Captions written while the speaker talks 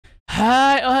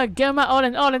Hi, Gamma, all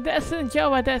and that's in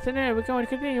Joe, that's in there. We're going to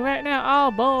continue right now.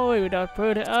 Oh boy, without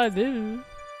further ado,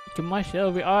 to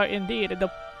myself, we are indeed at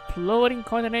the floating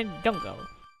continent jungle.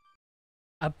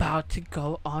 About to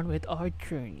go on with our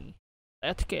journey.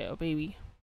 Let's go, baby.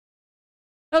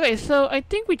 Okay, so I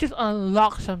think we just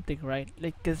unlocked something, right?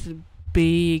 Like this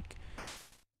big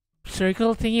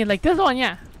circle thingy, like this one,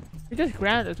 yeah. We just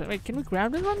grabbed this one. Wait, can we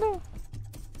grab this one though?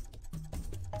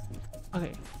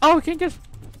 Okay. Oh, we can just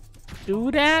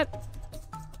do that.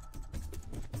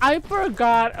 I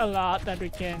forgot a lot that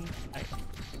we can like,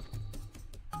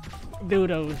 do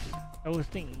those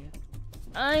things.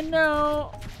 I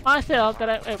know myself that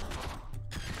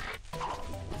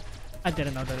I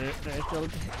didn't know that they're still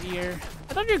here.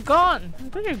 I thought you're gone. I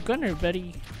thought you're gunner,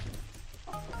 buddy.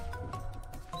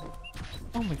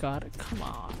 Oh my god, come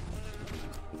on.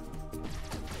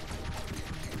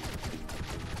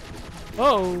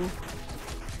 Whoa.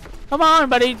 Come on,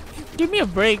 buddy. Give me a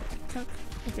break.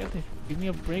 Okay, give me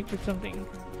a break or something.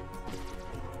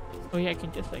 Oh yeah, I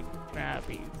can just like grab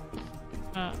you.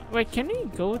 Wait, can we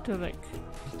go to like...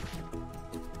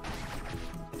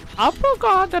 I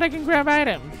forgot that I can grab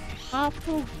items. I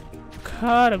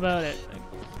forgot about it.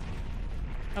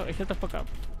 Oh, shut the fuck up.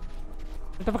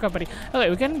 Shut the fuck up, buddy. Okay,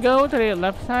 we can go to the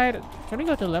left side. Can we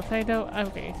go to the left side though?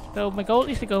 Okay, so my goal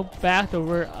is to go back to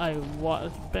where I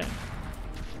was been.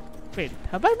 Wait,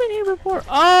 have I been here before?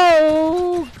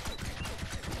 Oh!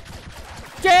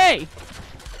 Okay!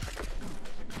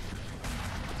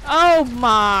 Oh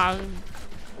my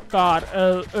god.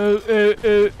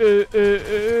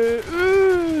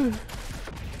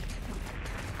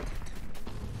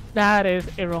 That is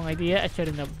a wrong idea. I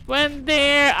shouldn't have went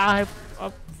there. I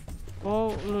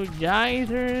apologize.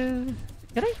 Did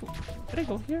I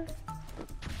go here?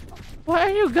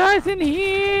 Why are you guys in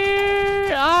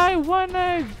here? I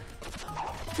wanna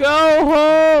go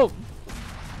home.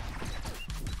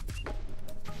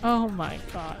 Oh my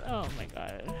god. Oh my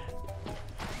god.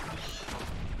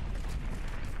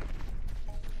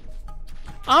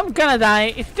 I'm gonna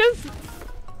die. It's just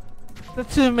the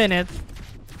 2 minutes.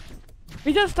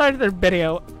 We just started the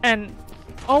video and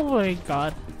oh my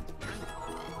god.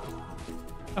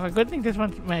 Okay, good thing this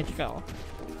one's magical.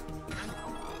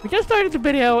 We just started the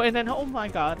video and then oh my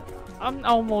god. I'm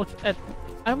almost at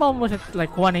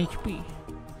like 1 HP.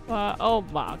 Oh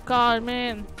my god,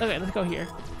 man. Okay, let's go here.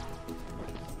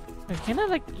 Okay, can I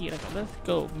like eat? Okay, let's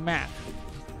go map.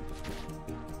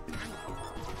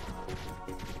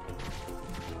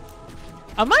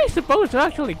 Am I supposed to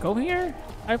actually go here?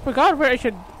 I forgot where I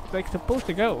should like supposed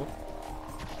to go.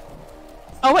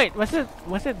 Oh wait, was it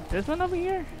this one over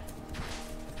here?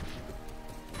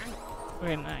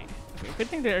 Okay, nice. Okay, good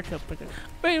thing they're still put it.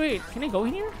 Wait, can I go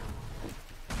in here?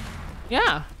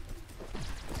 Yeah.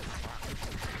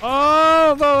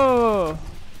 Oh, whoa.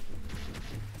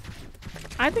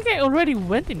 I think I already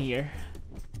went in here.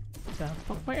 The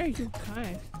fuck? Where are you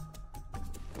guys?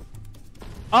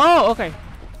 Oh, okay.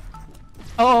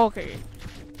 Oh, okay.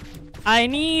 I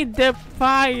need the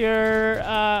fire.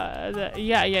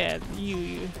 Yeah,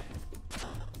 you.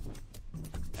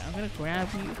 I'm gonna grab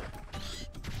you.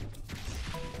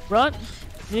 Run!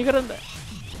 You gotta.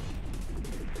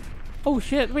 Oh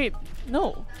shit! Wait,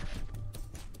 no.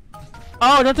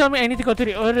 Oh, don't tell me I need to go to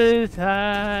the other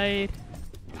side.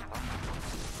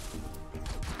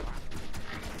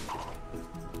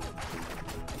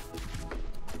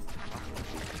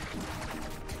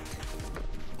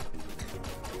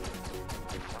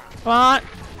 What?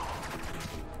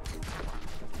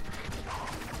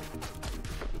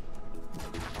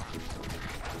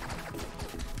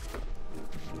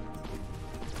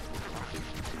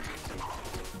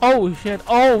 Oh shit!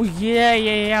 Oh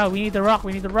yeah! We need the rock.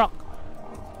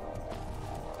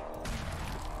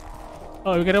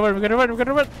 Oh, we gotta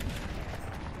run!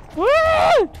 Woo!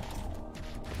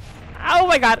 Oh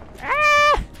my god!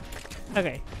 Ah!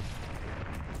 Okay.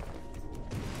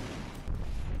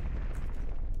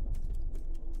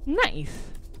 Nice.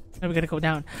 Now we gotta go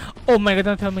down. Oh my god!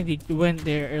 Don't tell me they went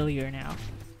there earlier now.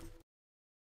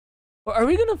 Or are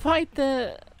we gonna fight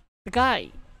the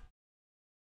guy?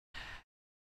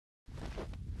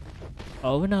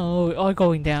 Oh no! We're all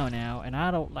going down now, and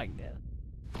I don't like that.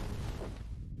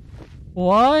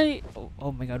 Why?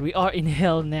 Oh my god! We are in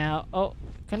hell now. Oh,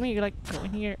 can we like go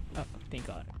in here? Oh, thank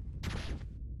god.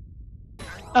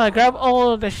 Grab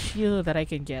all the shield that I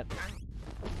can get.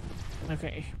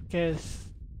 Okay, because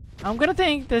I'm gonna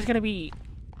think there's gonna be...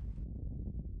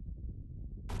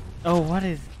 Oh, what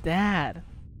is that?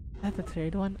 That's the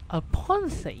third one? A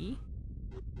Ponce?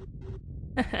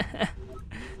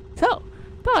 So,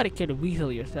 thought you could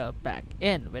weasel yourself back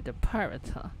in with the pirates,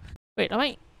 huh? Wait, am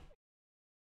I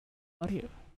Audio.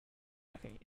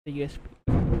 Okay, the USB.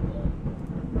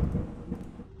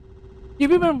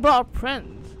 You've even brought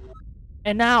friends,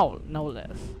 and now no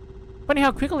less. Funny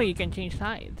how quickly you can change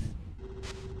sides.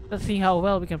 Let's see how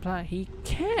well we can fly. He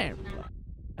can.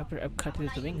 After I've cut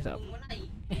his wings up.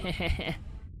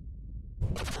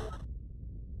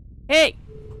 Hey!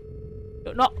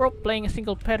 You're not role-playing a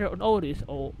single pattern on Otus,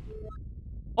 or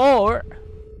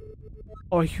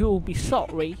you'll be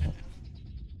sorry.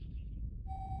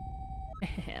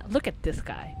 Look at this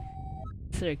guy,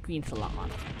 Sir Green Salon.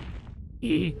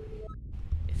 It's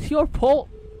your fault.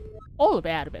 All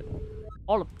about it.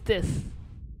 All of this.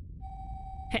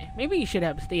 Maybe you should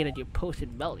have stayed at your post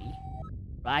in Belly.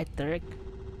 Right, Turk?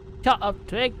 Shut up,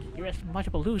 Turk. You're as much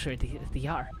of a loser as they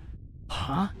are.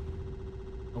 Huh?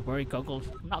 Don't worry, Goggles.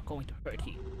 I'm not going to hurt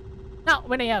you. Not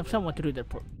when I have someone to do the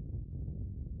work.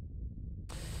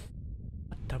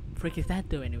 What the frick is that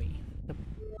doing to me?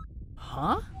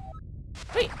 Huh?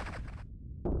 Wait!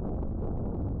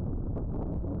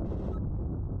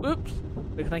 Oops!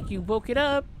 Looks like you woke it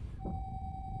up!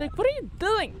 Like, what are you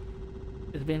doing?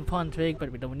 It's been fun, Twig,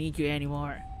 but we don't need you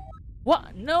anymore.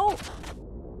 What? No!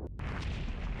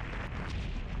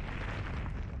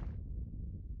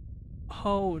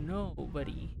 Oh no,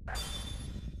 buddy.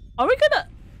 Are we gonna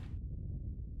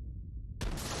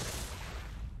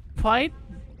fight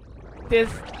this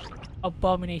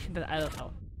abomination that I don't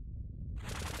know?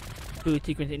 Food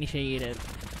sequence initiated.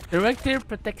 Director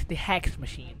protects the Hex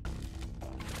machine.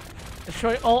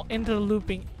 Destroy all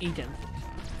interlooping agents.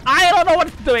 I don't know what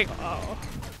it's doing! Oh.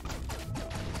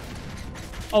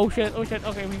 Oh shit, oh shit.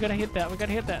 Okay, we gotta hit that, we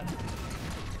gotta hit that.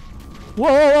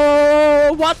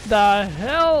 Whoa! What the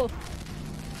hell?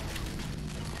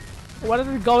 What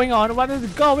is going on? What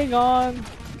is going on?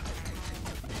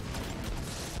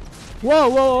 Whoa,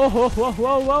 whoa, whoa, whoa,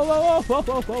 whoa, whoa, whoa, whoa,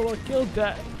 whoa, whoa, whoa, kill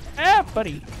that. Eh,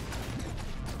 buddy.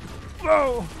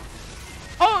 Whoa.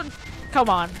 Oh, come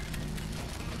on.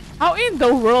 How in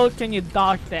the world can you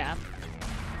dodge that?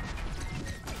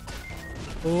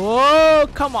 Oh,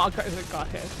 come on. Got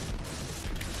hit.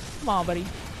 Come on, buddy.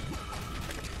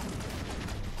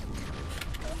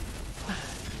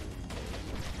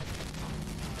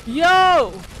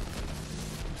 Yo!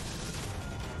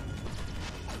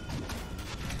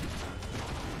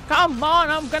 Come on,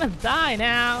 I'm gonna die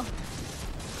now.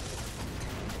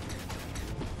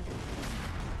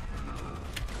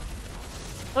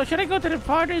 So should I go to the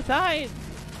farther side?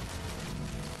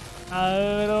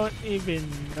 I don't even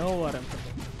know what I'm doing.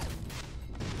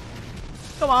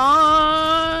 Come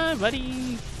on,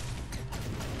 buddy.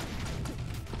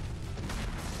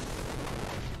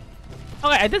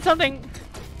 Okay, I did something.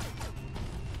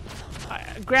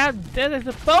 I grabbed this,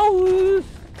 I suppose.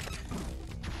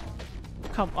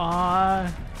 Come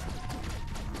on.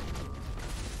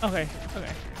 Okay,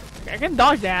 okay. I can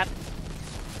dodge that.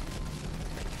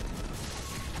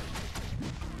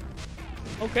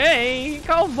 Okay,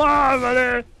 come on,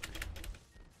 brother.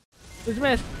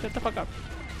 Dismiss. Shut the fuck up.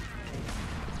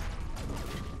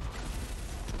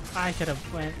 I should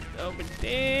have went over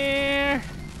there.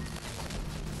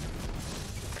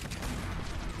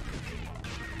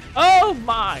 Oh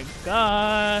my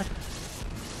god.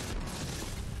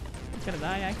 I'm gonna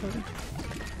die actually.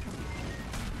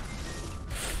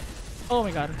 Oh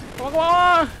my god. Come on, come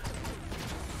on!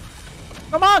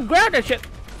 Come on, grab that shit!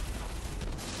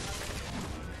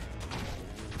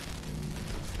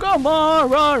 Come on,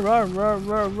 run, run, run,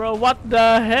 run, run. What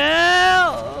the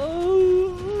hell?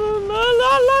 La,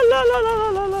 la, la, la, la, la,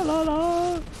 la, la, la,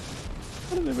 la.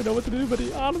 I don't even know what to do,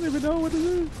 buddy. I don't even know what to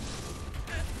do.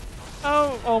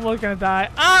 I'm almost gonna die.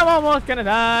 I'm almost gonna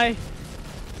die.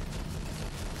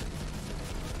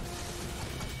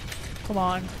 Come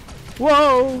on.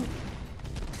 Whoa.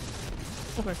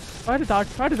 Okay. Try to dodge.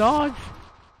 Try to dodge.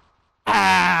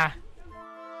 Ah.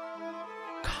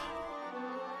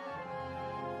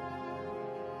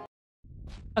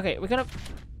 Okay, we're gonna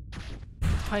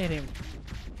fight him.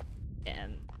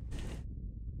 And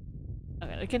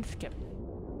okay, I can skip.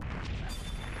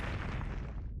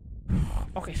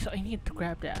 Okay, so I need to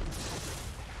grab that.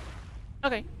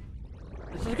 Okay.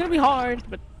 This is gonna be hard,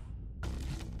 but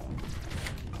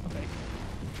okay.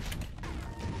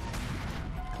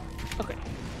 Okay.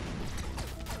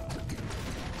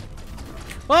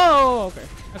 Oh, okay.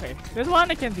 Okay. This one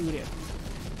I can do this.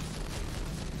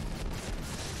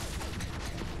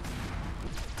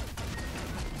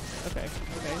 Okay,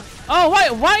 okay. Oh,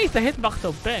 why is the hitbox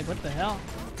so big? What the hell?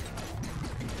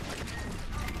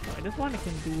 Okay, this one I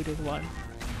can do this one.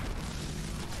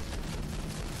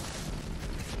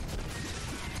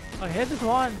 I hit this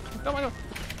one. Come on,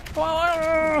 come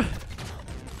on.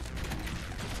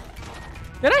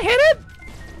 Did I hit it?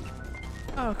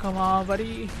 Oh, come on,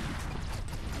 buddy.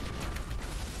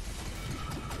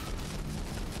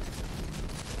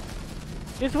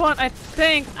 This one, I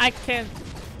think I can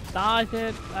dodge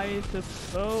it, I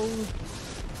suppose.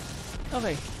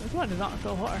 Okay, this one is not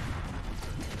so hard.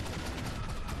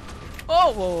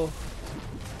 Oh, whoa.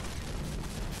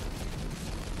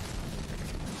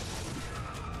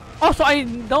 Also, I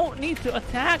don't need to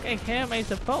attack him, I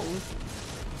suppose,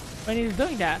 when he's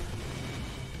doing that.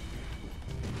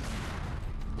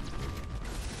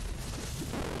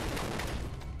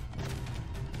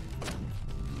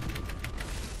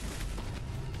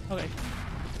 Okay.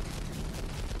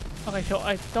 Okay, so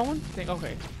I don't think.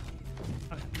 Okay.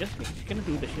 Okay, just gonna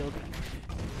do the shield.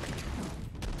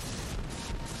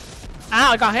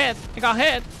 Ow, I got hit! I got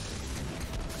hit!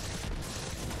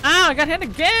 Ow, I got hit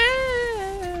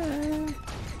again!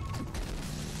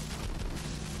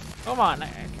 Come on, I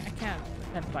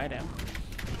can't fight him.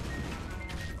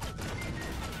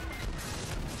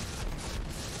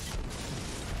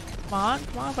 Come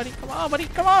on, buddy, come on, buddy,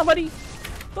 come on, buddy!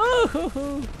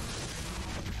 Woohoo!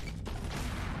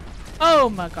 Oh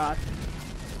my god.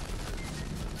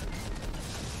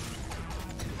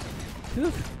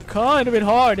 This is kind of a bit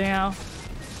hard now.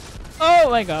 Oh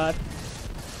my god.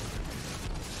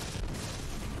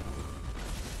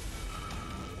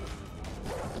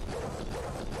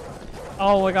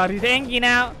 Oh my god, he's angry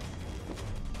now.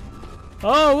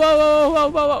 Oh, whoa, whoa, whoa,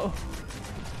 whoa, whoa.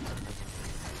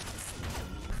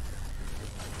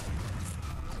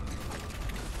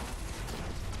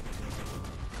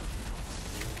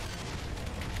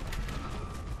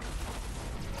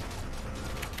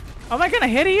 Am I gonna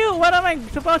hit you? What am I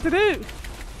supposed to do?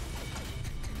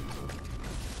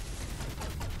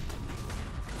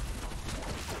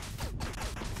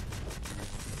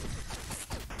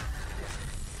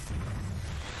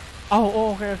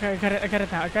 Oh, okay, okay, I got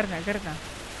it now, I got it now.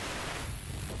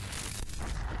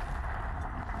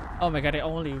 Oh my god, I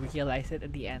only realized it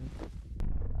at the end.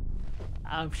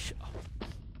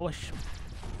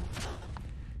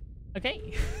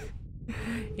 Okay.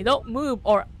 You don't move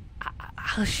or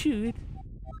I'll shoot.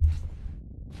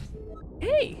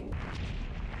 Hey!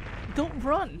 Don't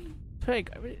run! Twig,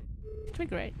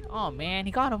 right? Oh man,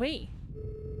 he got away.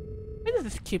 Why does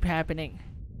this keep happening?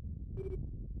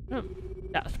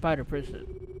 That spider person.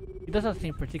 He doesn't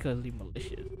seem particularly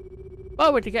malicious. If I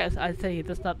were to guess, I'd say he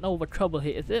does not know what trouble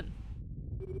he is in.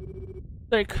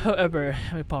 Like, however,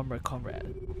 my palmer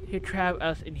comrade, he trapped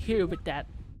us in here with that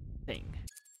thing.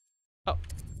 Oh.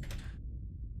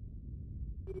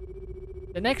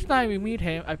 The next time we meet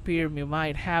him, I fear we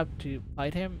might have to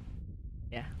fight him.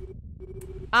 Yeah.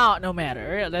 Oh, no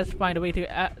matter. Let's find a way to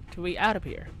way out of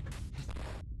here.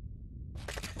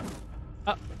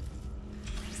 Oh.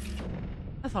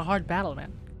 That's a hard battle,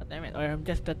 man. God damn it. Or I'm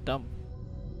just that dumb.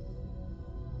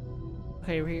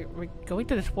 Okay, we're going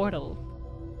to this portal.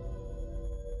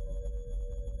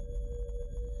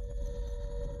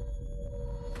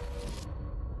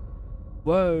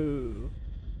 Whoa.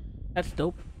 That's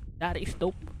dope. That is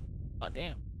dope. Oh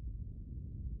damn.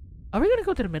 Are we gonna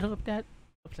go to the middle of that?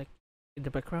 Looks like in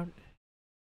the background.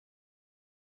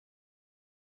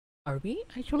 Are we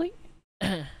actually?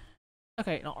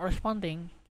 Okay, not responding.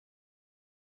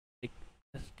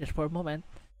 Just for a moment.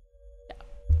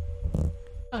 Yeah.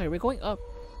 Okay, we're going up.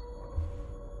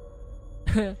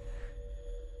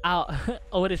 Ow.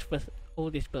 Otus was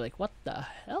like, what the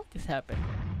hell just happened?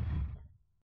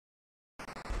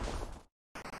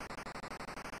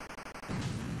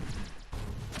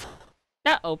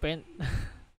 That opened.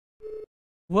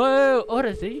 Whoa,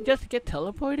 Otus, did you just get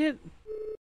teleported?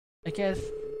 I guess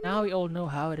now we all know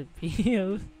how it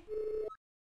feels.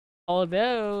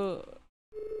 Although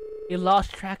he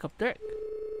lost track of Dirk.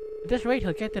 At this rate,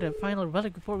 he'll get to the final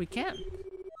relic before we can.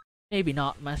 Maybe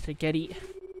not, Master Getty.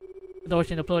 The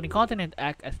doors in the floating continent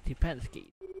act as defense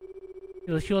gates.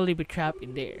 He'll surely be trapped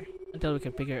in there until we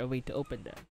can figure a way to open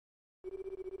them.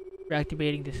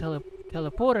 Reactivating the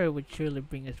teleporter would surely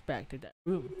bring us back to that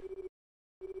room.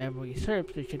 Memory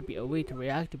serves, there should be a way to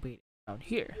reactivate it around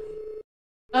here.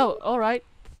 Oh, alright.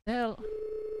 Well,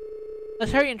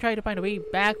 let's hurry and try to find a way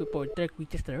back before Dirk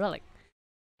reaches the relic.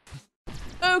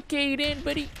 Okay then,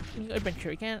 buddy. New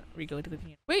adventure again. We're going to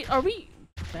continue. Wait, are we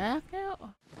back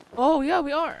now? Oh yeah,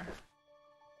 we are.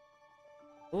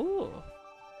 Oh.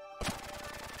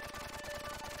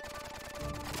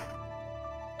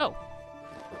 Oh.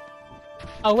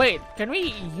 Oh wait, can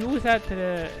we use that to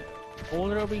the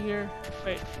folder over here?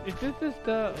 Wait, is this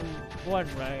the one,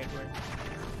 right?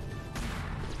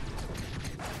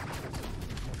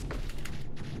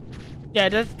 Yeah,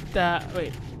 that's the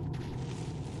wait.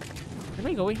 Can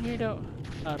we go in here though?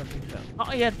 I don't think so.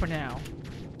 Not yet for now.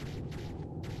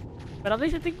 But at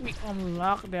least I think we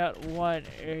unlocked that one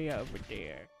area over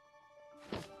there.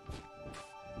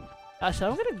 So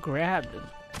I'm gonna grab this.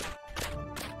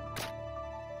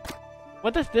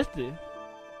 What does this do?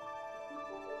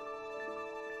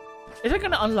 Is it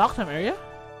gonna unlock some area?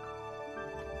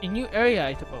 A new area,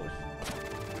 I suppose.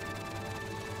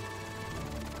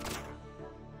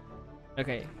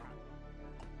 Okay.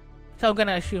 So I'm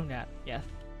gonna assume that, yes.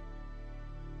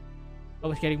 Oh,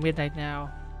 it's getting midnight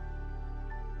now.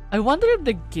 I wonder if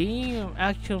the game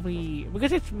actually,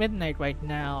 because it's midnight right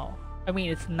now. I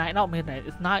mean, it's night, not midnight,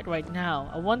 it's night right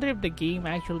now. I wonder if the game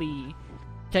actually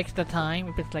checks the time,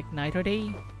 if it's like night or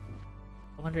day.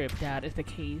 I wonder if that is the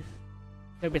case.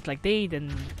 If it's like day,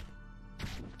 then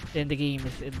the game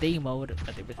is in day mode,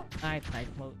 but if it's night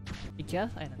mode. I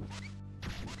guess, I don't know.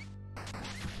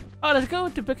 Oh, let's go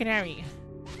to Bucanary.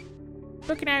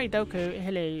 Bucanary Doku,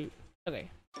 hello. Okay.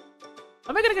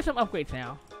 Am I gonna get some upgrades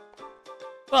now?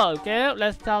 Well, okay,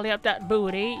 let's tally up that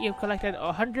booty. You've collected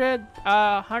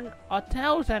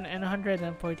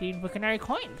 1,114 Bucanary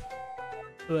coins.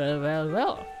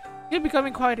 Well. You're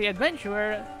becoming quite the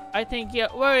adventurer. I think you're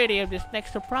worthy of this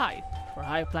next surprise. For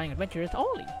high-flying adventurers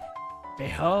only.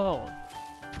 Behold.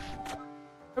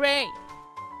 Hooray!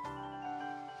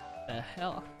 The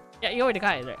hell? Yeah, you're the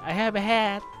guy there. I have a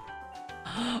hat.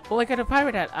 Oh, I got a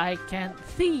pirate hat. I can't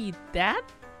see that.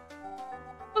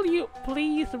 Will you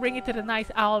please bring it to the nice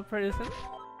owl person?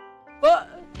 What?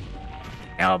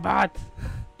 Elbot!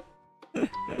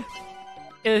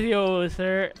 Is yours,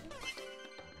 sir.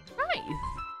 Nice!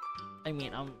 I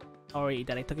mean, I'm sorry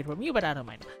that I took it from you, but I don't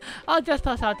mind. I'll just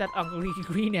toss out that ugly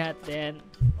green hat then.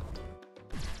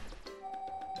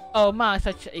 Oh my,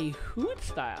 such a hoot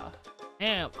style.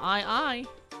 Damn, aye.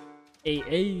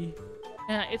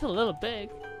 Yeah, it's a little big,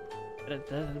 but it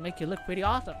does make you look pretty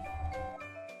awesome.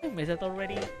 I miss it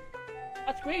already.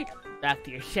 That's great. Back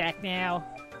to your shack now.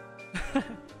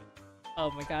 Oh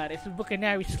my god, it's a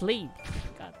Bucanary slave.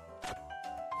 God.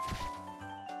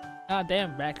 Ah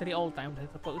damn, back to the old times I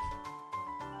suppose.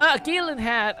 Galen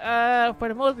hat. For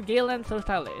the most Galen, so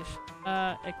stylish.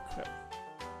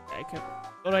 Equip.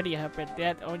 Already have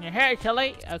that on your hair,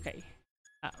 Shelly. Okay.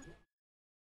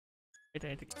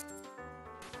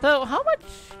 So how much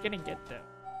can I get though?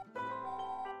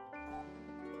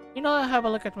 You know, have a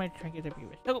look at my trinket if you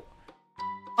wish. So,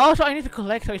 also I need to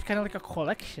collect, so it's kind of like a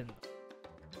collection.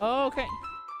 Okay.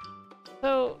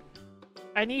 So,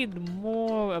 I need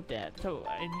more of that. So,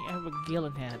 I have a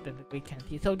Galen hat and a great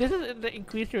canteen. So, this is the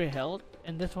increase your health,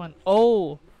 and this one,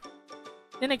 oh!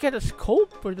 Then I get a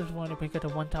scope for this one if I get a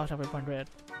 1,500.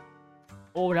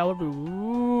 Oh, that would be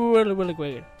really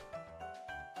great.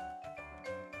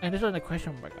 And this one a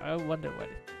question mark. I wonder what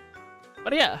it is.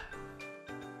 But yeah.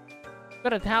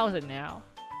 Got 1,000 now.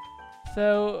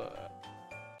 So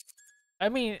I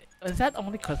mean, is that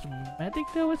only cosmetic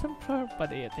though or some sort?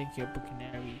 But yeah, thank you,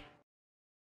 Bucanary.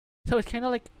 So it's kinda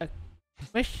like a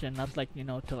mission, not like, you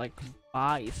know, to like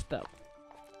buy stuff.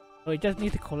 So you just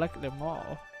need to collect them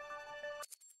all.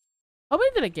 How many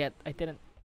did I get? I didn't.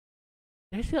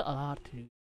 There's still a lot to do.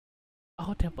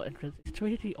 Oh, temple entrance. It's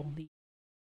really only,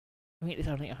 I mean, it's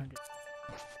only 100.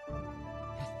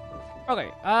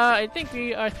 Okay, I think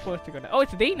we are supposed to go now. Oh,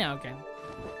 it's day now again.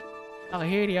 Oh,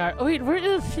 here they are. Oh wait,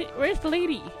 where's the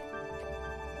lady?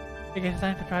 I think it's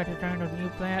time to try to turn a new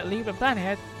planet. Leave the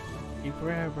planet. Be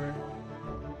forever.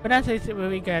 But that's it. We'll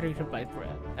be gathering supplies for it.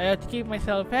 I have to keep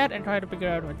myself fed and try to figure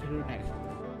out what to do next.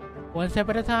 One step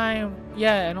at a time.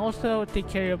 Yeah, and also take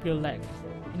care of your legs.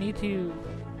 You need to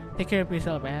take care of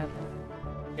yourself, man.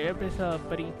 Take care of yourself,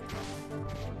 buddy.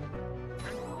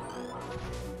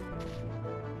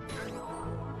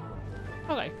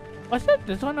 Okay, what's that?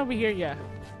 This one over here, yeah.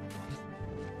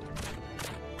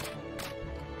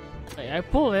 Okay, I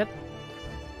pull it.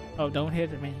 Oh, don't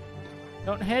hit me.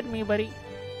 Don't hit me, buddy.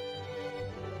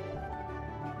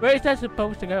 Where is that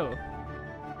supposed to go?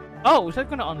 Oh, is that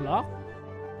gonna unlock?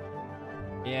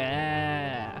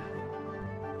 Yeah.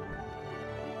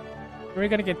 We're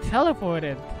gonna get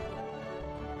teleported.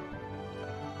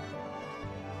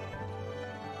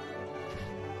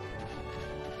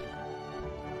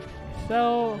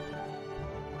 So,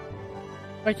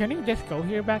 wait, can you just go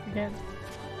here back again?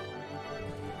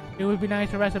 It would be nice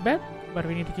to rest a bit, but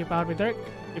we need to keep out with Dirk.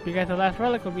 If you get the last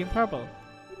relic, we'll be in trouble.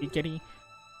 You getting?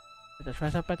 Just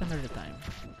rest up at another time.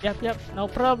 Yep, no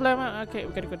problem. Okay,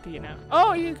 we gotta continue now.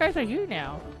 Oh, you guys are here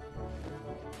now.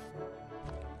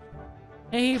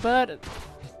 Hey, bud.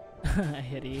 I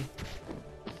hit you.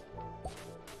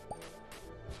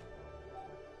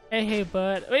 Hey,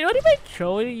 bud. Wait, what if I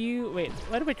throw you? Wait,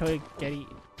 what if I throw you, Getty?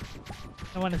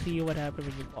 I want to see what happens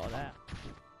when you fall down.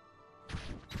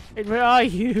 Wait, where are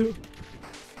you?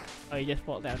 Oh, you just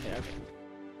fall down there. Okay.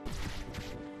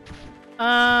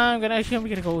 I'm gonna assume we're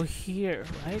gonna go here,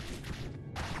 right?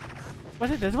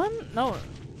 Was it this one? No.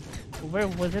 Where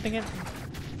was it again?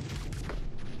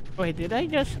 Wait, did I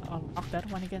just unlock that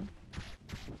one again?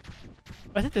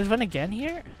 Was it this one again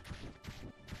here?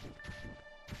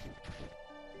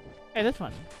 Hey, this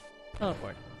one.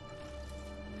 Teleport.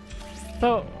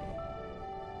 So,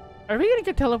 are we gonna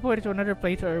get teleported to another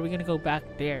place, or are we gonna go back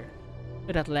there?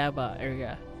 To that lava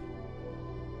area?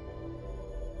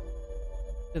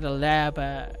 To the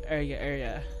lava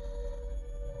area.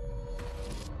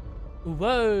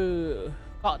 Whoa!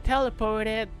 Got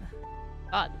teleported!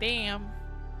 God damn!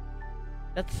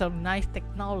 That's some nice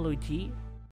technology.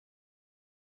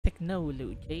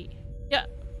 Yeah!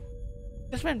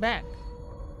 Just went back.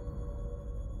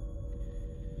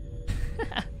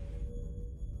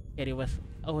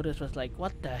 Otus was like,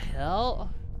 what the hell?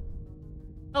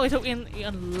 Oh, so you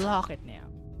unlock it now.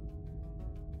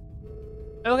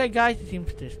 Okay guys, it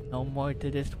seems there's no more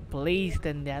to this place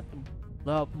than that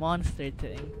blob monster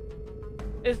thing.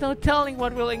 There's no telling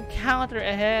what we'll encounter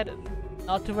ahead.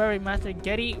 Not to worry, Master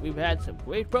Getty, we've had some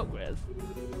great progress.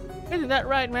 Isn't that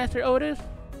right, Master Otus?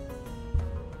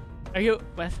 Are you,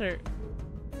 Master?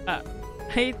 I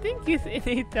think he's in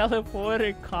a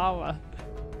teleporter coma.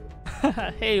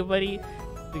 Hey buddy,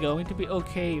 it's going to be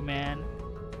okay, man.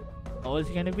 Always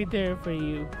gonna be there for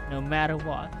you, no matter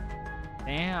what.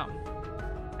 Damn.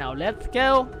 Now let's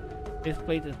go. This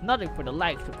place is nothing for the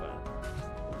likes of us.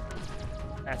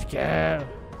 Let's go.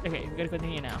 Okay, we're gonna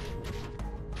continue now.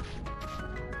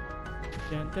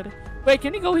 Wait,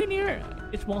 can you go in here?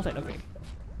 It's small side, okay.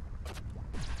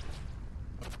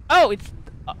 Oh, it's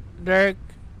Dirk.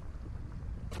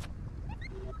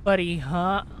 Buddy,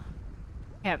 huh?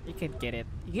 Can't, you can get it.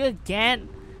 You can't.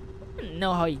 I don't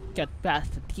know how you got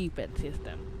past the T-pad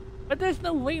system. But there's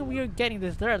no way we are getting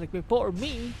this Dirk like before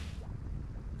me.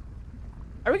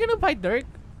 Are we gonna fight Dirk?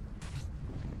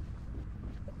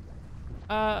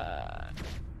 Oh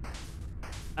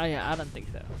yeah, I don't think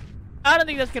so. I don't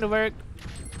think that's gonna work.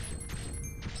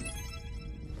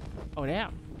 Oh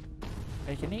damn.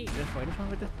 I can eat this one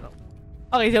with this. No.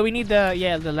 Okay, so we need the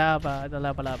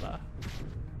lava.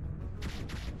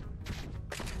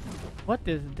 What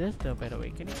is this though, by the way?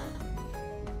 Can you?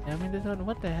 I mean, this one.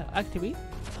 What the hell? Activate?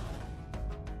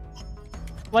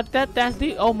 What that's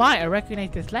the? Oh my! I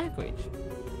recognize this language.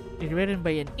 It's written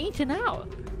by an ancient owl.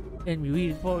 Let me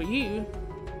read it for you.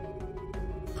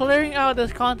 Clearing out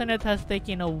this continent has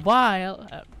taken a while,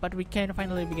 but we can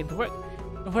finally begin to work.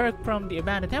 The work from the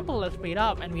abandoned temple has paid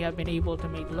off, and we have been able to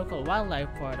make local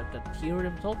wildlife part of the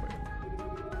theorem solver.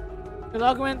 We'll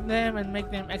augment them and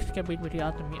make them excavate with the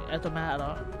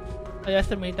automata. I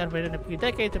estimate that within a few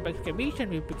decades of excavation,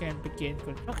 we can begin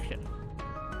construction.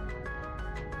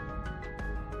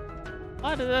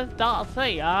 What does this dot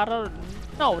say? I don't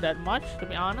know that much, to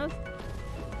be honest.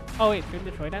 Oh wait, can we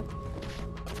destroy that?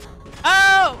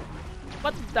 Oh!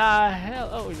 What the hell?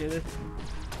 Oh, we did it.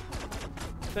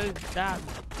 So that.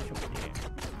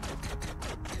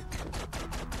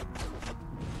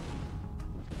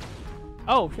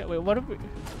 Oh shit! Wait, what if we?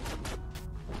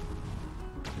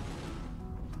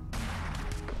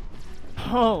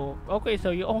 Oh, okay.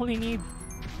 So you only need.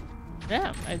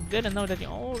 Damn! I didn't know that you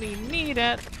only need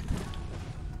it.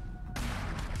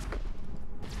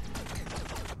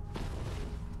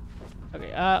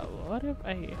 Okay. What if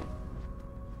I?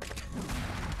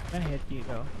 I'm gonna hit you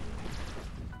though.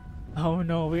 Oh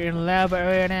no, we're in lava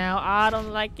area now. I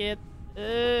don't like it.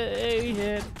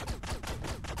 Shit.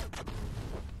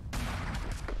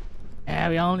 Yeah,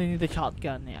 we only need the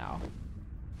shotgun now.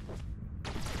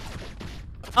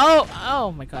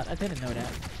 Oh my god, I didn't know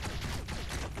that.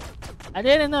 I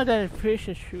didn't know that it's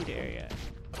precious shoot area.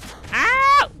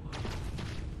 Ow!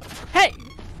 Hey!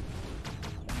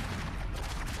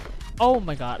 Oh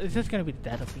my god, is this gonna be the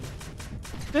death of me?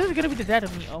 This is gonna be the death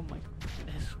of me. Oh my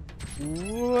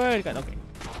god. Okay.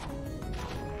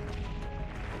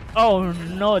 Oh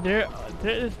no, there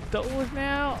is those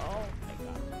now. Oh my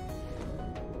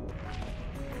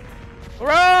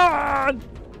god. Run!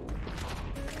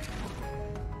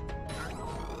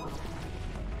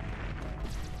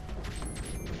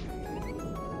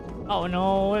 Oh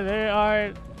no, there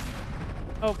are.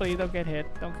 Oh please, don't get hit.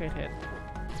 Don't get hit.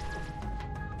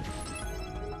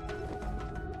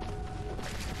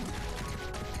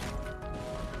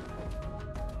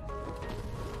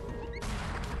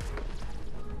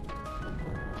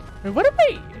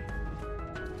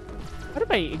 What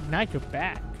if I ignite your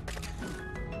back?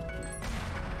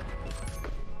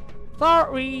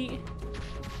 Sorry.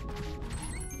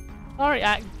 Sorry,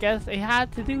 I guess I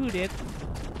had to do this.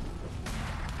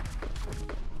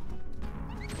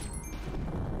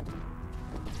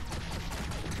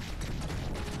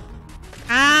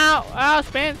 Ow! Ow!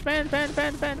 Spin! What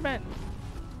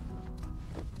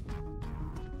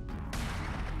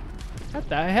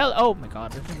the hell? Oh my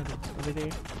god, there's another over there.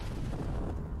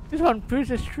 This one proves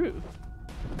it's true.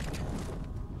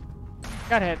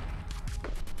 Got it.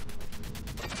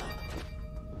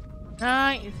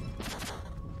 Nice.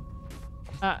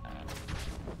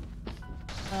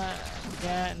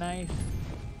 Yeah, nice.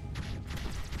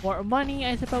 More money,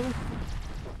 I suppose.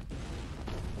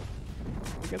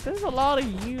 Because there's a lot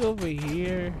of you over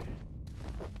here.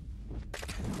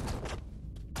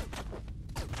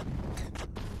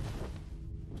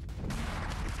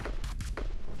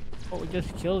 Oh, we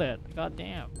just killed it. God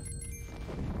damn.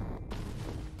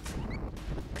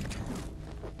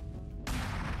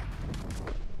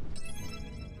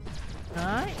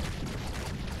 Nice.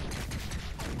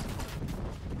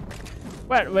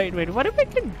 Wait. What if I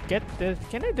can get this?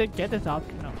 Can I get this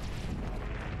option? No.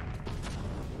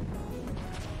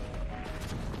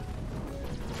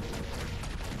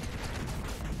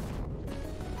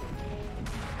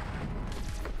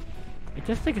 It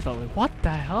just takes over. What the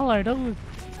hell are those?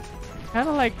 Kind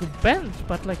of like bends,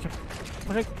 but like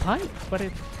pipes, but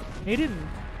it's made in.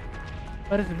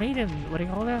 But it's made in. What do you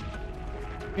call that?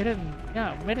 Made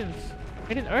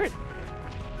in earth.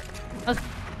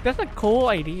 That's a cool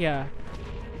idea.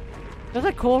 That's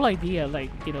a cool idea,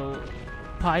 like, you know,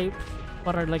 pipes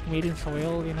but are like made in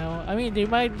soil, you know. I mean, they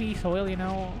might be soil, you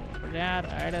know, for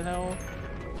that. I don't know.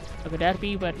 How could that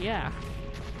be? But yeah.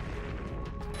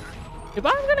 If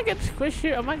I'm gonna get squished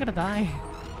here, am I gonna die?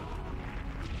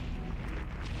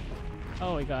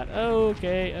 Oh my god.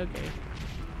 Okay.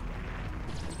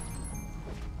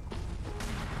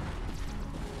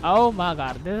 Oh my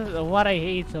god, this is what I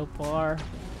hate so far.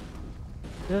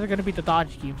 This is gonna be the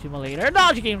dodge game simulator.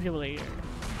 Dodge game simulator!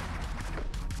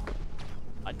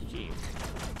 Dodge game.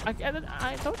 I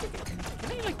don't think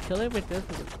can I like kill it with this?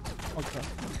 Okay.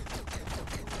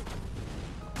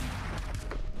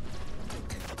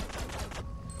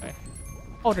 Okay.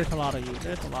 Oh, there's a lot of you.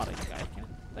 There's a lot of you guys.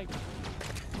 Like.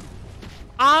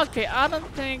 Okay, I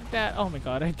don't think that. Oh my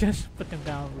god, I just put them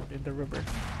down in the river.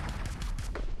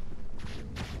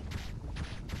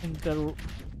 In the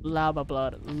lava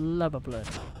blood.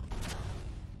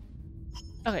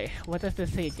 Okay, what does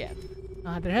this say again?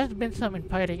 There has been some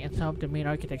infighting and some of the main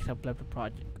architects have left the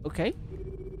project. Okay.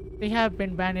 They have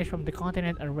been banished from the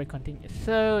continent and work continues.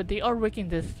 So they are working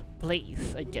this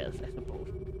place, I guess, I suppose.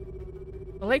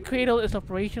 The lake cradle is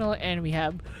operational and we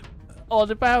have all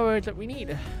the power that we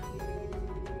need.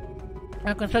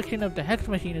 Now, construction of the hex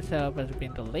machine itself has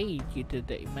been delayed due to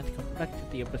the immense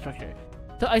complexity of the structure.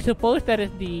 So I suppose that is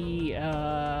the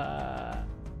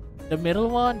middle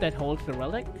one that holds the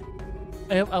relic.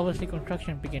 I hope I will see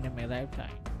construction begin in my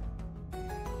lifetime.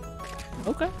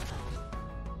 Okay.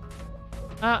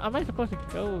 Am I supposed to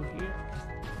go here?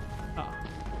 Oh.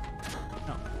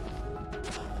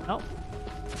 No.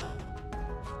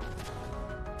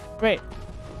 Wait.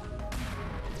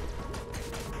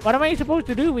 What am I supposed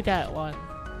to do with that one?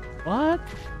 What?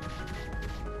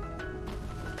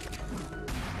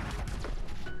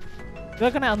 Is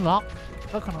that gonna unlock?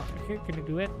 Can you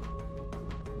do it?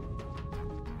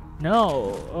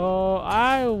 No. Oh,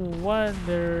 I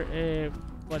wonder if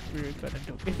what we're gonna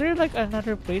do. Is there like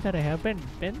another place that I haven't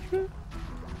been through?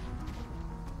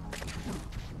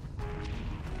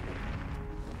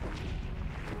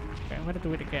 Okay, I'm gonna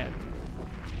do it again.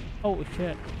 Oh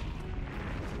shit.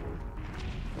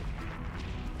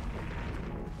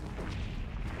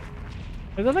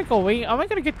 Is that like a way? Am I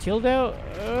gonna get killed out?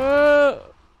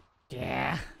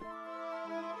 Yeah.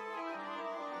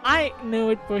 I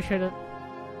knew it for sure that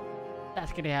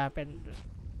that's gonna happen.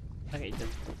 Okay,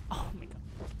 just. Oh my god.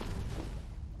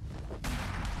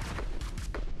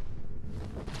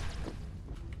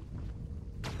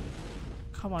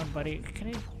 Come on, buddy. Can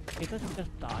it doesn't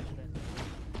just dodge it.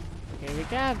 Okay, we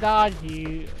can't dodge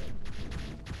you.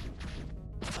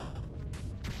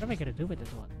 What am I gonna do with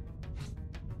this one?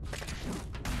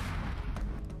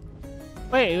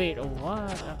 Wait,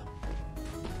 what?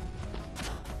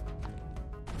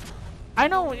 I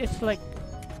know it's like.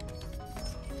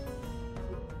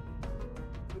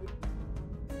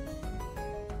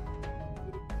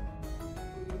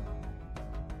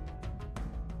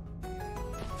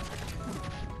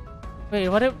 Wait,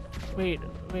 what if. Wait,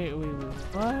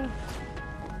 what?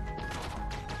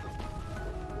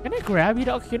 Can I grab you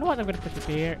though? Okay, you know what? I'm gonna put it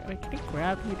there. Wait, can I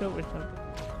grab you though or something?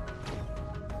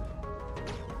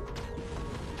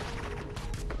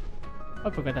 I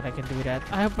forgot that I can do that.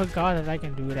 I forgot that I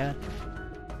can do that.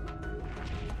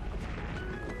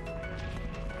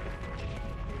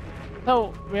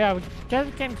 So, yeah, we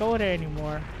just can't go there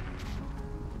anymore.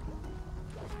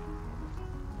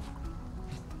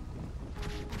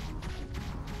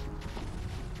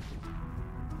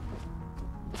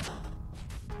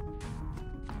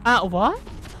 What?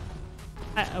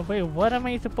 Wait, what am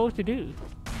I supposed to do?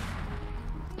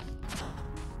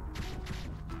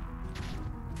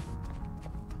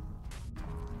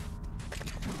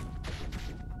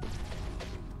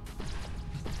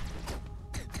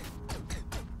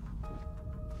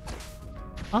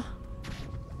 Huh?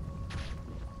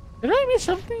 Did I miss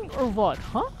something or what?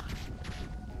 Huh?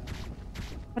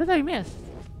 What did I miss?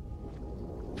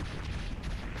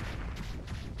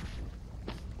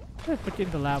 I put you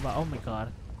in the lava. Oh my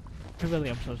god. Really,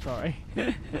 I'm so sorry.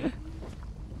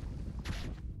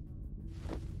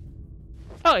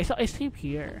 Oh, so I sleep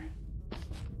here.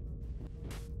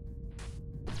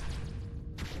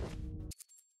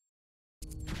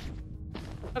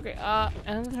 Okay,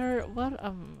 enter what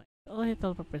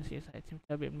little propensities I seem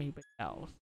to be maybe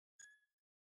else.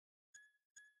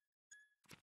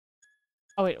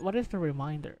 Oh wait, what is the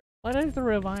reminder? What is the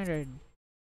reminder?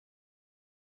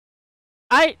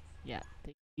 Yeah,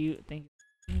 thank you for doing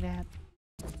that.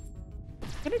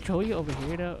 Can I show you over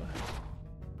here though?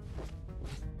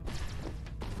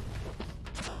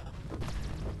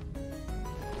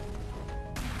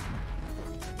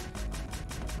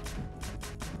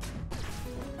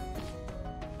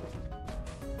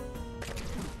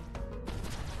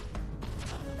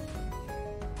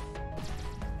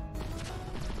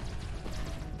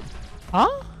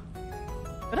 Huh?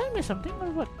 Did I miss something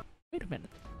or what? Wait a minute.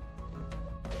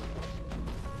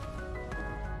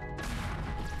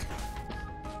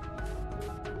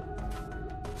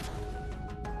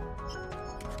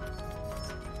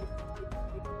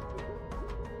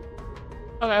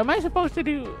 Okay, am I supposed to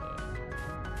do...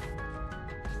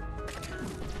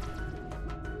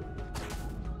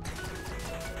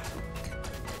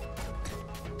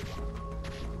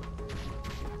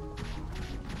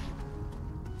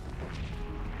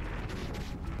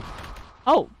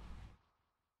 Oh!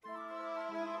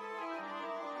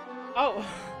 Oh!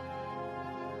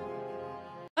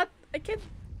 What? I can't...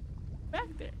 back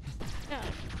there. Yeah.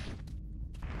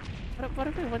 What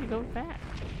if I want to go back?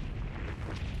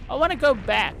 I want to go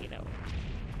back, you know.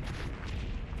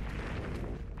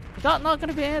 Is that not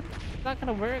gonna be it? It's not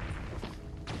gonna work.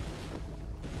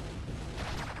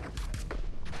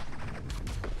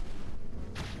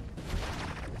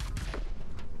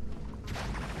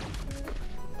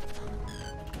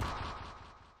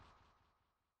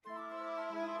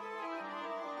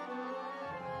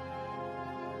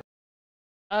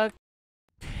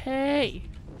 Okay.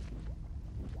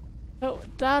 So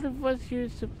that was what you're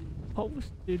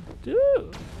supposed to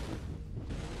do.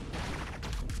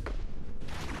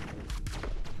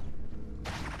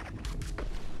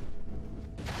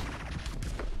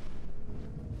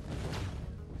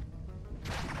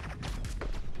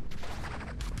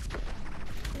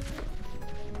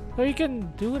 So you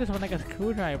can do this with like a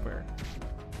screwdriver.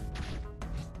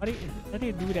 How do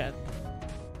you do that?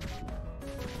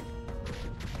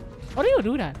 How do you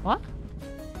do that? What?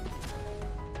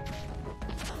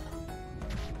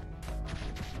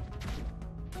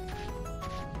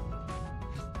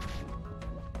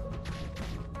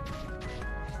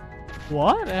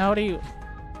 What? How do you...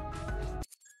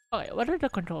 Okay, what are the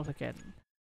controls again?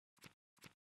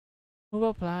 Move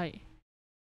apply.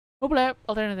 Move left,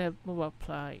 alternative, move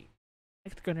apply.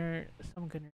 Next gunner, some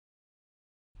gunner.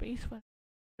 Space what?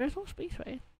 There's no space,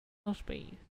 right? No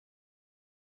space.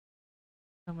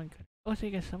 Summon gunner. Oh, so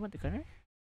you can summon the gunner?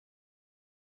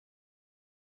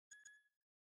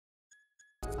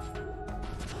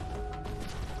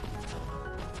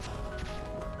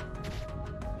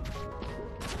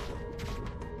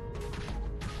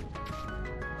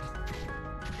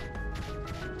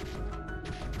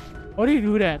 How do you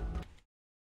do that?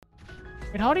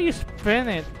 And how do you spin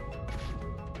it?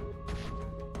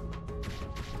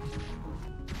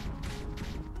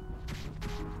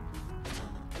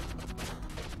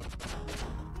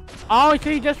 Oh, so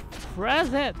you just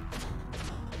press it.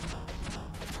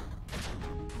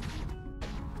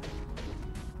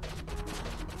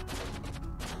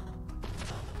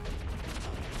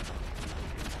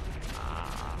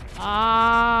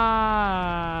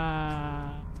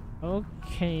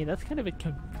 Okay, that's kind of a bit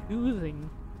confusing.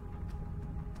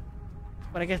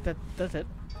 But I guess that does it.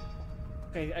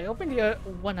 Okay, I opened the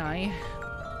one eye.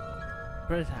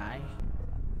 Bird's eye.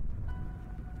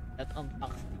 That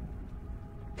unlocks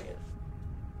the... Yes.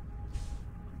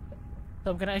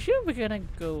 So I'm gonna assume we're gonna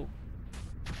go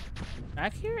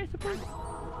back here, I suppose.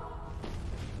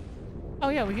 Oh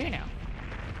yeah, we're here now.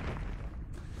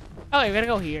 Oh, we're gonna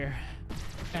go here.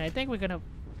 And I think we're gonna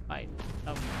fight.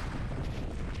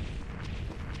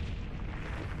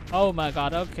 Oh my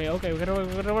god, okay, we're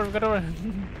gonna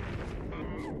run.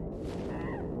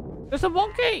 There's a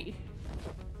monkey!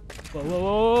 Whoa, whoa,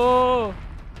 whoa!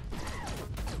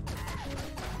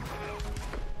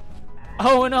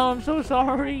 Oh no, I'm so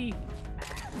sorry!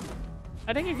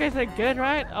 I think you guys are good,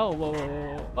 right? Oh, whoa, whoa,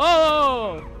 whoa.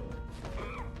 Oh!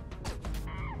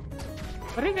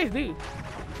 What do you guys do?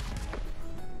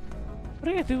 What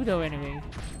do you guys do though anyway?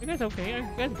 You guys okay? Are you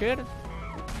guys good?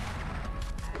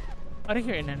 I think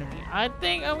you're an enemy. I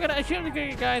think I'm gonna assume that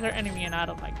you guys are enemy and I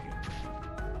don't like you.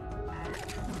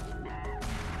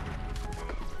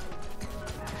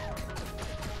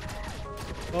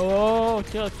 Oh,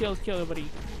 chill, buddy.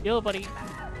 Chill, buddy.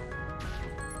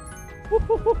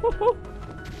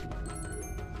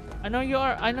 I know you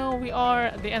are. I know we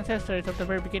are the ancestors of the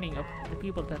very beginning of the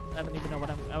people that I don't even know what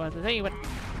I'm about to say, but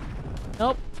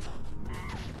nope.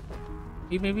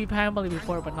 We may be family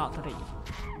before, but not today.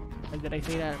 Like, did I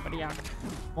say that? But yeah,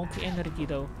 monkey energy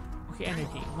though. Monkey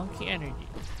energy. Monkey energy.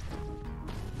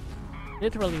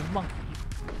 Literally monkey.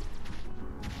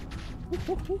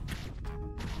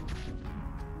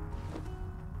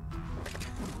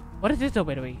 What is this though,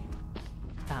 by the way?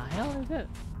 The hell is it?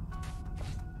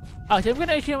 Oh, so I'm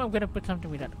gonna assume I'm gonna put something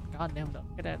with that. God damn, look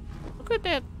at that. Look at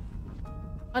that.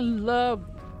 I love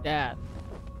that.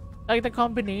 Like the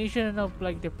combination of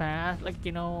like the past, like,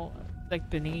 you know, like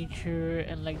the nature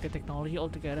and like the technology all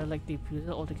together, like they fuse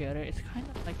it all together. It's kind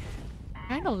of like, I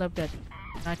kind of love that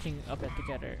matching of it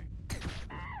together.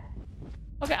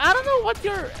 Okay, I don't know what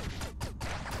your,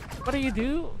 what do you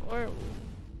do or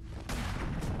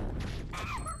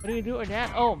what do you do or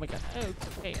that? Oh my god.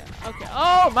 Okay, okay.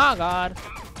 Oh my god.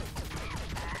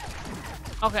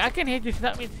 Okay, I can hit you, so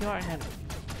that means you are an enemy.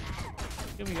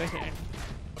 Give me guys an enemy.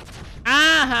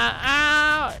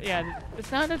 Ow! Yeah,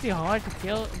 it's not that they're hard to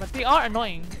kill, but they are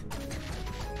annoying.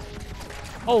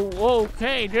 Oh,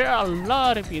 okay. There are a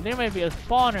lot of you. There may be a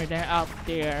spawner there out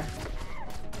there.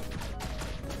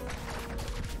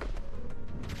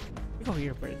 You go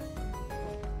here first.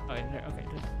 Oh, in there. Okay,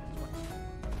 this one.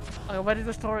 Okay, what is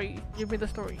the story? Give me the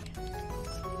story.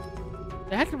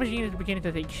 The hacking machine is beginning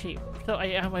to take shape, so I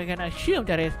am gonna assume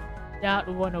that is that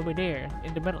one over there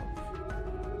in the middle.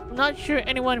 I'm not sure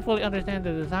anyone fully understands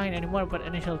the design anymore, but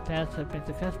initial tests have been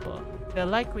successful. The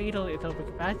light cradle is over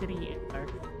capacity and are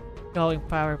drawing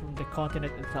power from the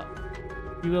continent itself.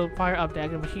 You will fire up the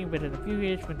hacking machine within a few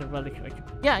years when the relic is.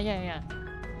 Yeah.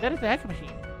 That is the hacking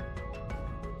machine.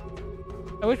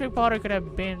 I wish my father could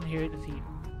have been here to see it.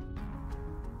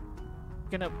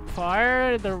 Gonna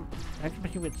fire the hacking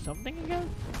machine with something again?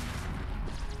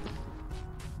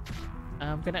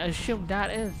 I'm gonna assume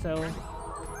that is so.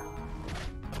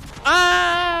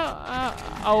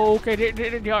 Oh, okay,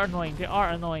 they are annoying. They are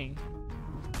annoying.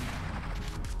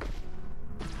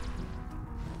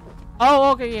 Oh,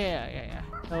 okay, yeah.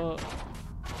 So,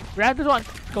 grab this one.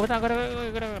 Go down, go.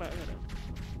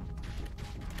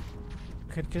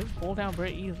 Could just fall down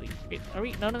very easily. Wait, are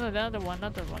we? No, the other one,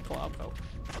 not the one. Go up, go.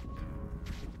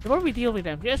 The more we deal with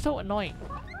them, they're so annoying.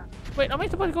 Wait, am I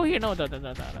supposed to go here? No. Go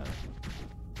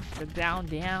down.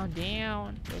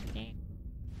 Okay.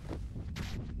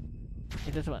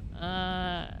 It's this one.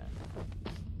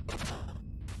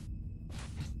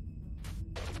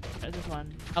 This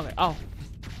one. Okay. Oh.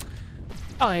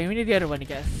 Okay, we need the other one, I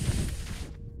guess.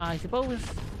 I suppose.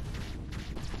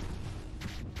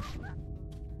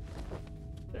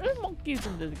 There are monkeys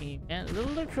in this game, man.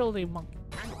 Literally monkeys.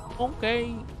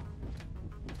 Okay.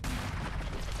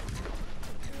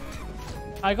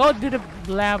 I go to the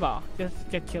lava. Just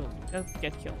get killed.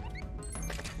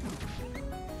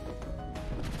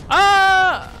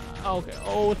 Ah! Okay.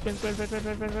 Oh, spin. They're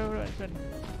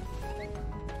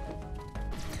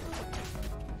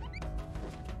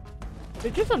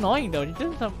just annoying though. They're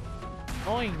just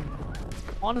annoying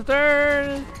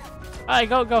monsters. Alright,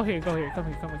 go here. Come here.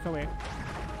 Dumb.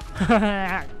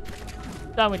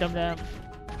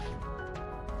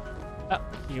 Oh,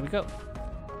 here we go.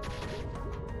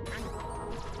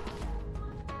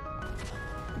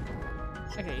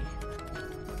 Okay.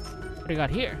 What do we got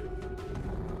here?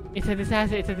 It's a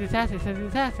disaster.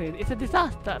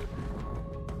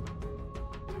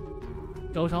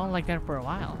 Goes on like that for a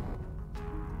while.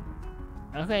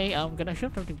 Okay, I'm gonna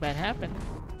assume something bad happened.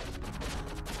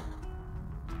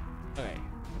 Okay.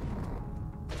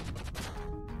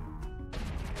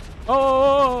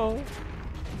 Oh!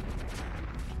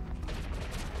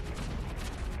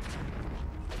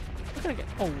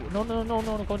 Oh, no, no, no,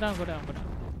 no, no, go down, go down, go down.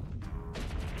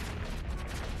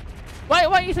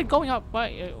 Why is it going up? Why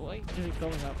is it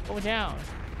going up? Go down.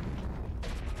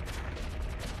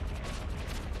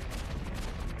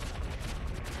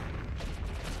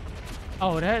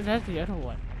 Oh, that's the other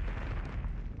one.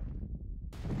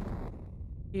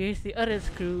 Here's the other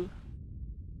screw.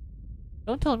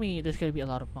 Don't tell me there's gonna be a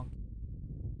lot of monkeys.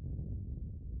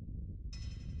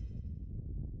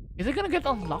 Is it gonna get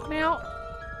unlocked now?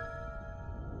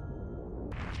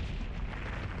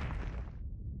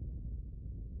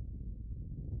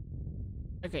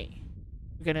 Okay,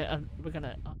 we're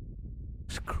gonna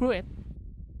screw it,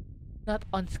 not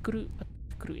unscrew, but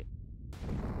screw it.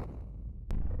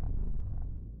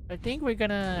 I think we're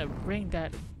gonna bring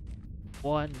that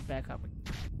one back up.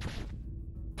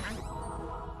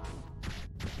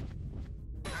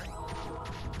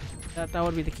 That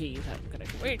would be the key.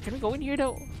 Wait, can we go in here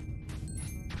though?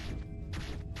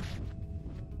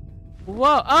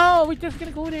 Whoa! Oh, we're just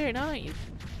gonna go there. Nice.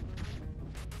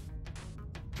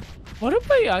 What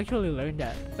if I actually learn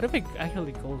that? What if I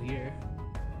actually go here?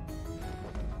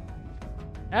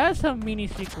 That's a mini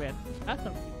secret. That's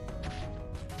a.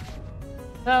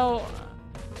 So.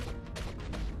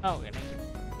 Oh, okay.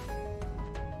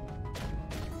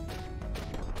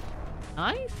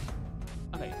 Nice.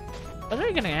 Okay. What are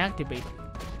we gonna activate?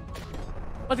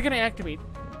 What's it gonna activate?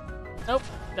 Nope.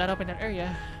 That opened that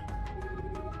area.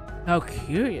 How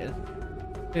curious.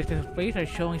 This displays are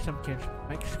showing some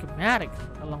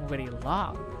schematics along with a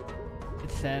log.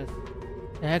 It says,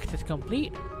 the hex is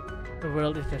complete. The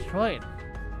world is destroyed.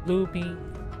 Looping.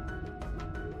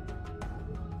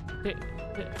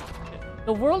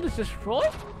 The world is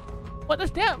destroyed? What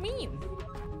does that mean?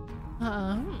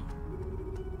 The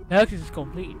hex is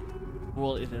complete. The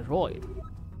world is destroyed.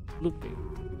 Looping.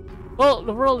 Well,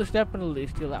 the world is definitely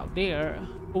still out there.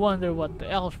 I wonder what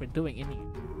else we're doing in here.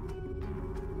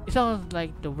 It sounds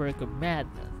like the work of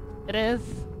madness. It is.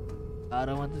 I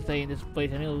don't want to stay in this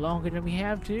place any longer than we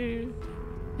have to.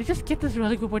 Let's just get this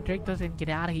really good projectors and get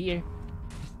out of here.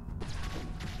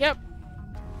 Yep.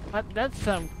 But that's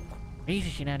some crazy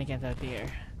shenanigans out there.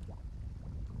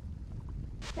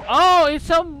 Oh, it's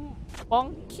some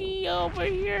monkey over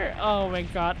here. Oh my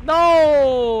god.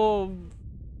 No!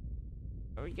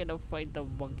 Are we gonna fight the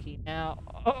monkey now?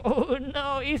 Oh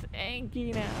no, he's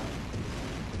angry now.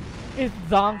 It's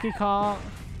Donkey Kong.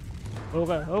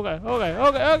 Okay. Alright,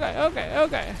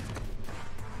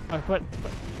 put.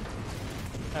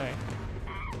 Okay.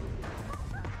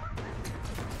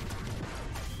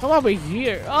 Come over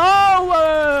here. Oh!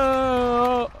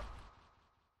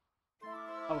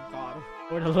 Oh god.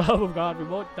 For the love of god, we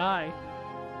won't die.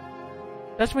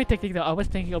 That's my technique though. I was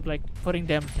thinking of like putting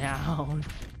them down.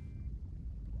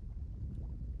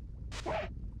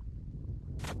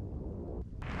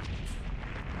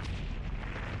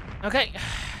 Okay.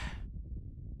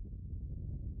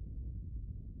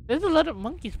 There's a lot of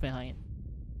monkeys behind.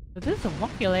 But there's a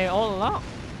monkey lair all along.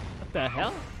 What the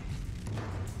hell?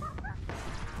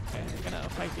 Okay, I'm gonna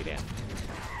fight you then.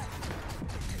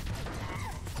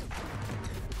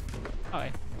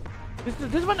 Alright.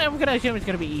 This one I'm gonna assume is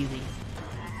gonna be easy.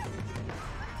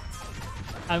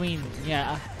 I mean,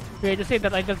 yeah. Weird to say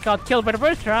that I just got killed by the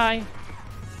first try.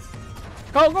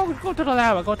 Go to the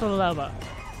lava, go to the lava.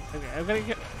 Okay, I'm gonna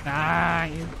get.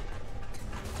 Nice.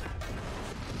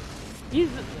 He's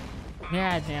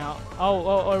mad now.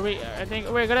 Oh, I think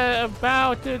we're gonna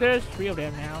about to. There's 3 of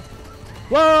them now.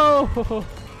 Whoa!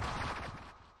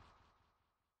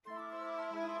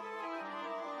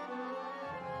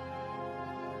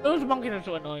 Those monkeys are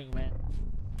so annoying, man.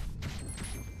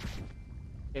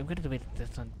 Okay, I'm gonna do it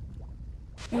this one.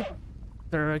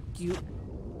 They're cute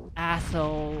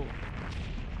asshole,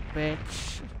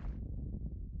 bitch.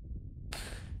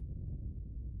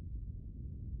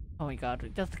 Oh my god, we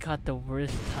just got the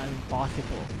worst time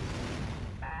possible.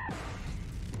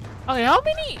 Okay, how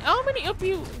many of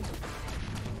you?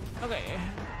 Okay.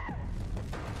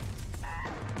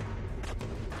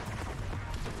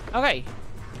 Okay.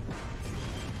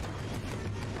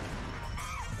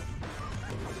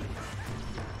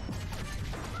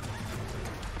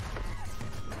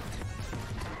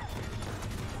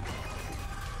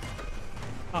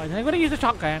 Oh, then I'm gonna use a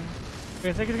shotgun.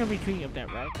 Because there's gonna be 3 of them,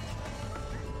 right?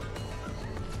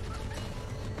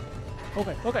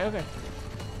 Okay.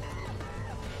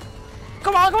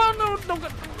 Come on, no, don't go.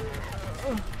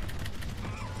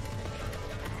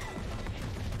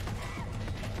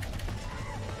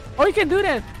 Oh, you can do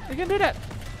that.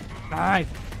 Nice.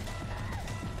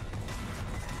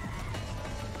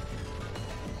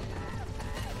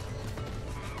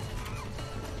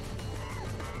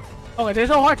 Okay, there's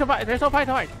no fight to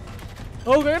fight.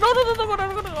 Okay, no.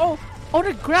 Oh, oh,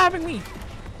 they're grabbing me.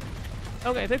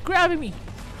 Okay, they're grabbing me.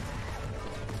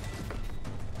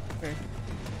 Okay.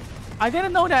 I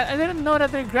didn't know that. I didn't know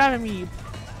that they're grabbing me,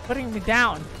 putting me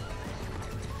down.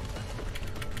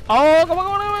 Oh, come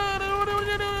on.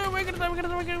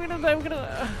 We're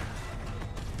gonna.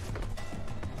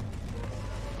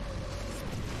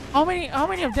 How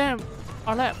many of them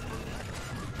are left?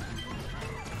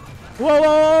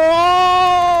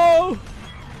 Whoa!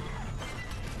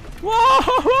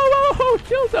 Whoa!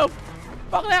 Kill them!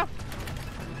 Fuck them!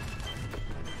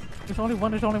 There's only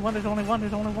one. There's gonna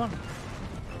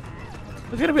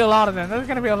be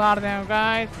a lot of them.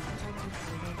 Guys.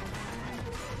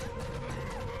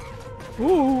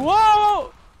 Ooh!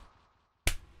 Whoa!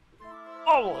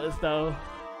 Almost though.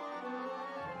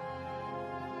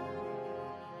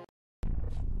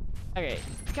 Okay,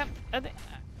 I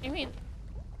mean,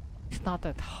 it's not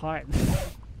that hard.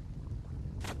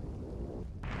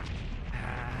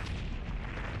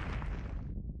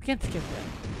 Can't skip that.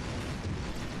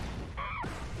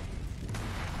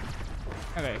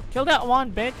 Okay, kill that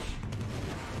one, bitch.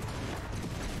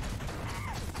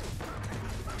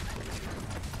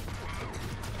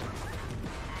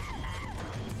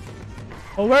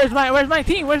 Oh, where's my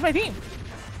team? Where's my team?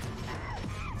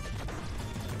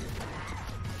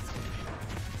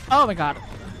 Oh my god.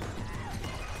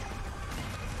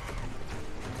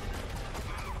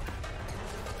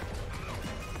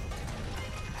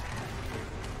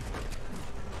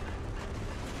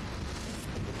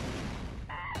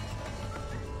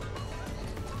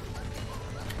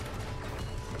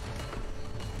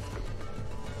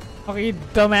 Okay, you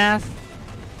dumbass.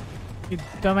 You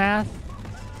dumbass.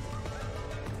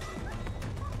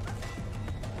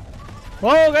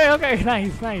 Okay,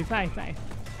 nice.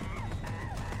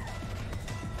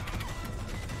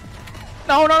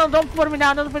 No, don't put me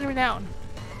down,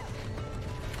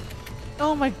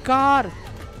 Oh my god.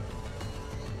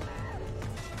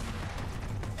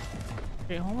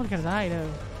 Okay, I'm almost gonna die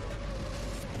though.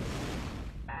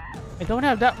 I don't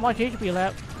have that much HP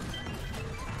left.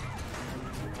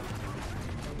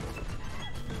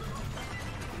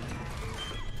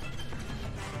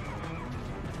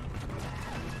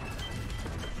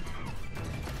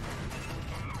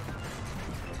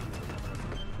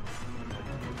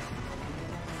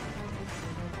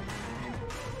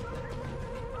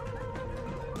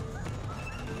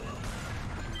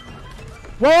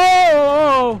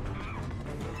 Whoa!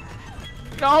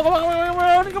 Come on.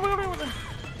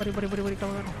 Buddy, come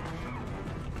on.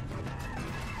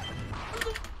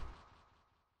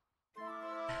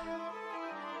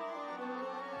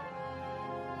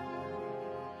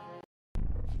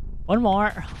 One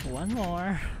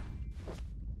more.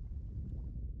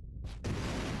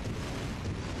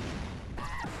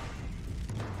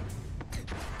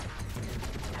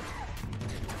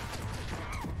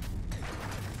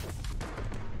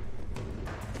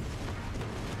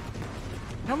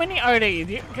 How many are they?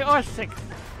 There are 6.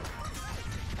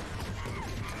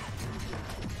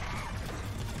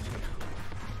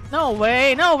 No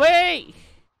way!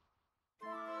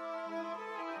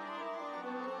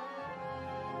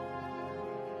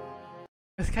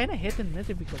 It's kind of hit and miss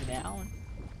if we go down.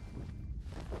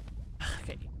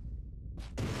 Okay.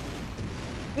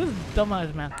 This is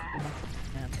dumbass, man.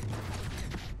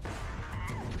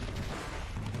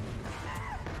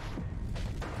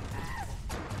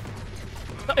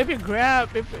 So if you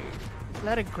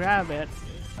let it grab it.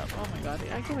 Oh my god,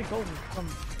 it actually goes from.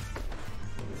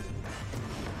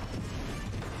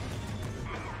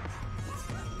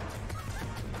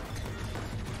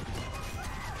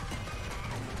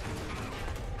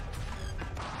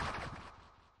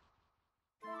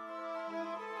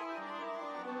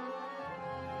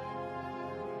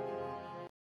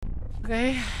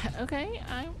 Okay,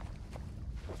 I'm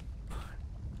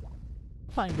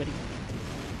fine, buddy.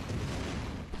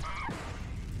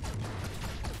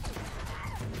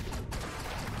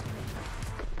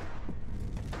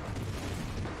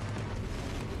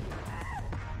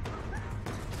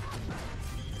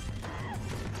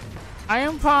 I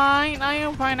am fine,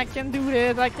 I can do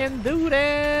this,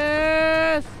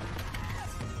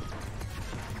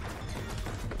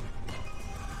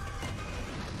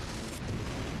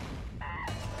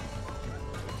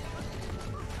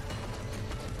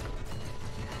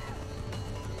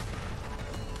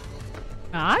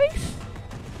 Nice.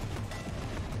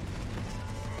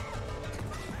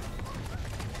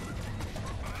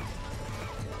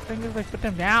 I think if I put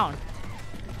them down.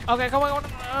 Okay, come on.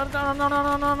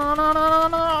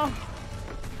 No.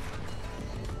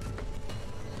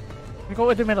 We go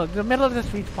with the middle. The middle is the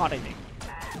sweet spot, I think.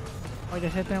 Oh,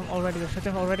 just hit them already. Just hit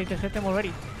them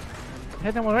already.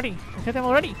 hit them already. I hit them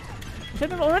already. I hit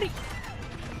them already.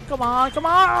 Come on, come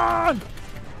on!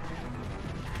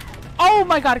 Oh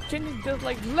my god, can you just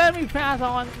like let me pass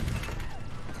on?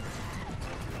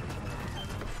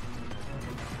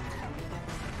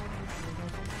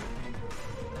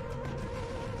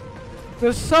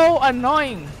 They're so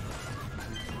annoying.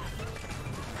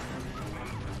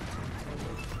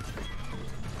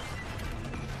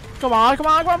 Come on, come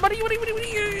on, come on, buddy, buddy.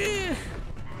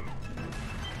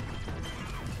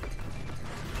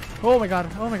 Oh my god,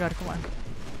 come on.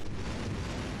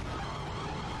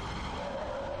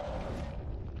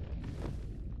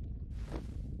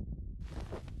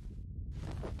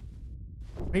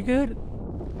 We good?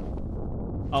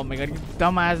 Oh my god, you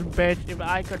dumbass bitch. If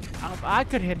I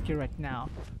could hit you right now.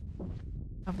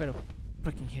 I'm gonna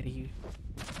freaking hit you.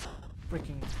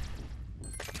 Freaking.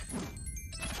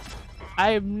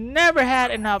 I've never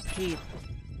had enough heat.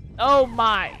 Oh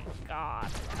my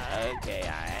god. Okay,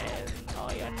 no,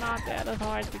 you're not that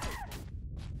hard to.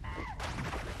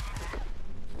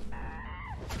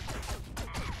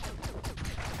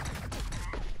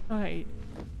 Okay,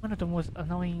 one of the most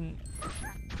annoying.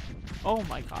 Oh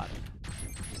my god.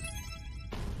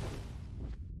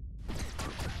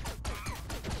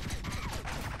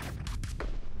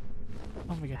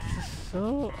 Oh my god, this is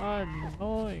so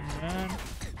annoying, man.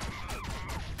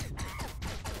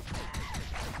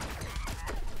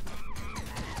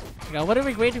 Yeah, what are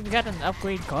we waiting? We got an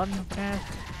upgrade gun pass.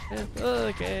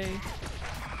 Okay.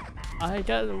 I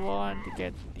just want to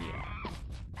get the.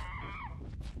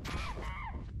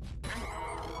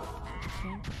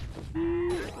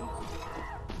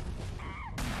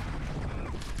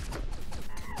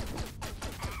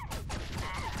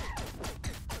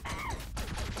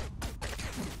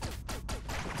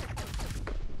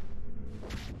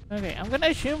 Okay, I'm gonna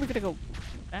assume we're gonna go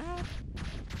back.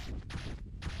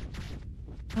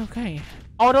 Okay.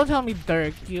 Oh, don't tell me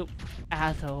Dirk, you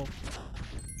asshole.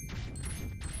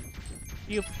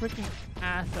 You freaking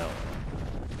asshole.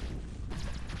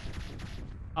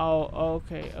 Oh,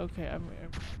 okay, okay.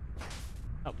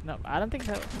 Nope, nope. I don't think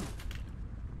so.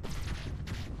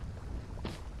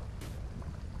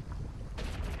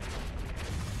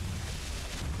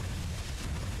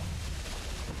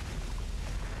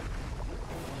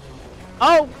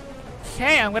 Oh!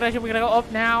 Okay, I'm gonna assume we're gonna go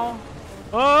up now.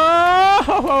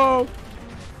 Oh!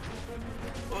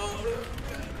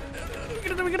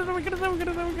 We're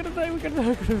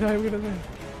gonna die.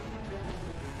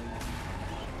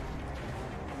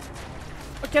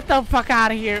 Get the fuck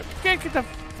out of here. Get the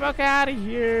fuck out of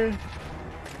here.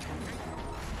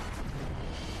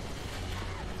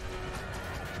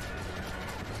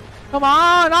 Come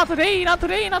on, not today, not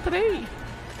today, not today.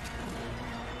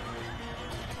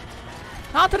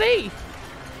 Not today!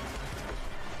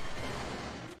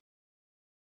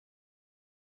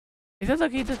 Is this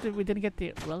okay just that we didn't get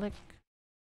the relic?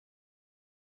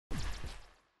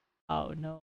 Oh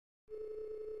no.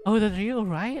 Oh, that's real,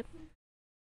 right?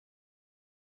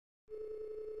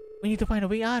 We need to find a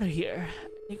way out of here.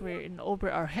 I think we're in over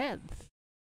our heads.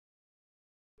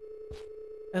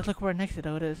 Let's look for our next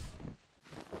Otus.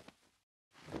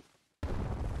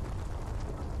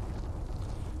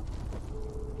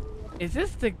 Is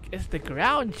the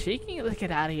ground shaking? Let's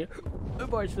get out of here.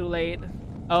 Before it's too late.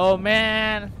 Oh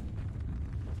man.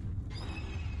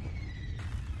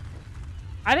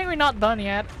 I think we're not done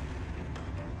yet.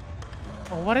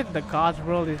 Oh, what in the God's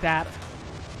world is that?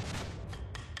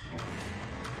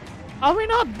 Are we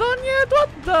not done yet? What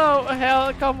the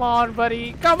hell? Come on,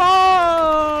 buddy. Come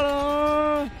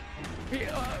on!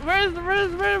 Where is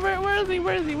he?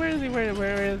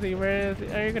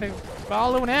 Are you gonna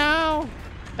follow now?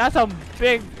 That's a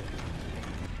big.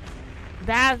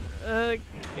 That's okay.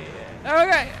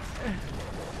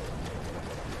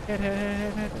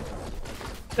 Hit.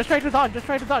 Just try to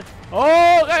dodge.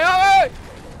 Oh, okay.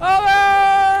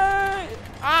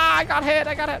 Ah, I got hit.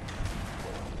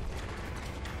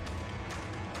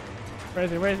 Where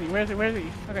is he?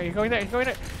 Okay, he's going there.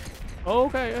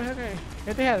 Okay.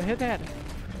 Hit the head.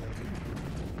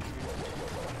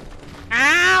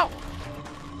 Ow!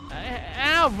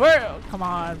 Ow, bro! Come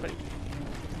on, buddy.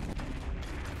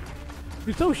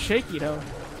 He's so shaky, though.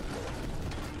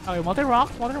 Okay, molten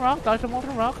rock. Dodge the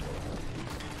molten rock.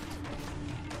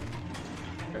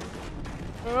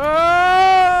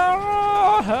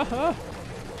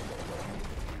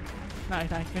 Nice.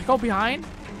 Just go behind.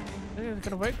 This is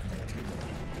gonna work.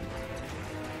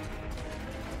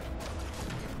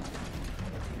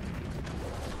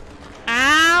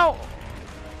 Ow!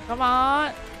 Come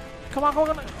on.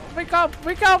 Wake up.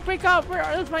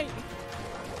 Where is my...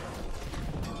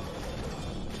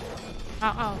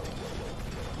 Ow.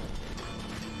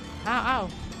 Ow, ow.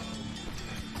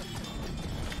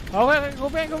 Oh, wait, go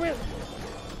back, go back.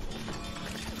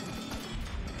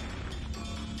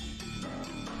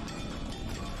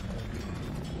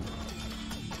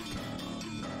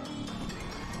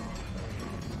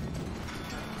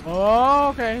 Oh,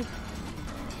 okay.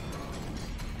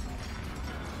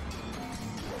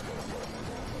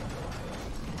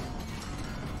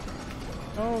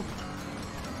 Oh.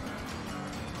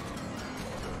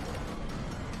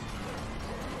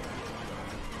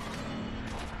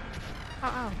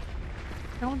 Ow.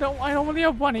 I only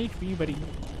have 1 HP, buddy.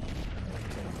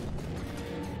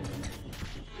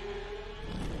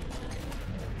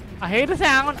 I hate the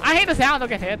sound. I hate the sound. Don't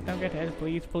get hit. Don't get hit.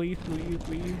 Please, please, please,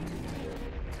 please.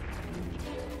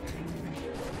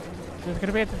 Just get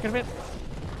a bit. Just get a bit.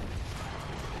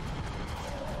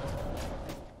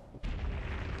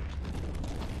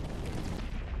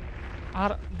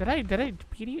 Did I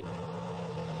beat you?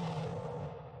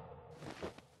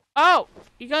 Oh,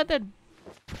 you got the.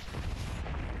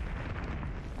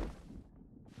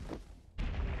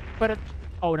 But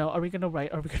oh no, are we gonna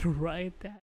ride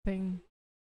that thing?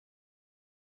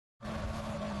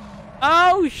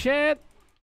 Oh shit!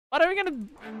 What are we gonna do?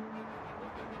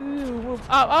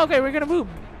 Oh, okay, we're gonna move.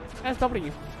 That's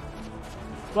W.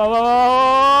 Whoa, whoa,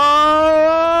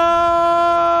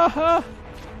 whoa,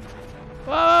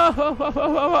 whoa, whoa, whoa,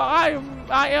 whoa, whoa,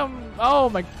 I am. Oh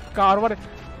my god! What?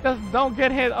 Just don't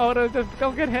get hit, Otus. Just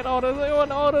don't get hit, Otus. I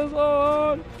want Otus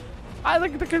on. I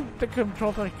think the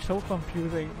controls are like so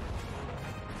confusing.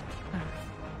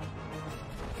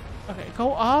 Okay,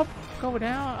 go up, go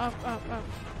down, up, up, up.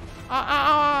 Ow,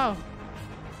 ow,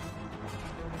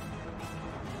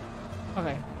 ow.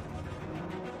 Okay.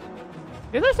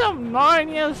 Is there some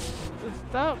Narnia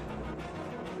stuff?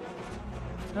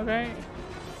 Okay.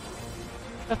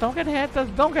 Just don't get hit,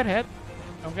 just don't get hit.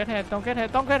 Don't get hit, don't get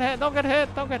hit, don't get hit, don't get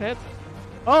hit, don't get hit.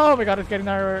 Oh my god, it's getting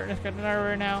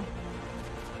narrower, now.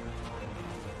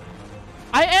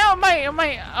 I am my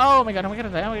oh my god, I'm gonna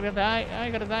die,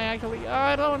 I'm gonna die actually.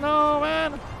 I don't know,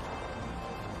 man.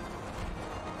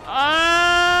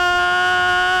 I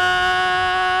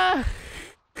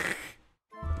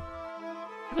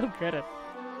don't get it.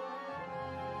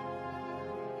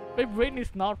 My brain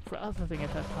is not processing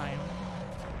at that time.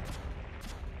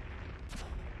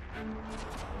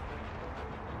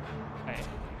 Okay.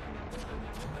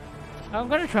 I'm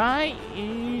gonna try.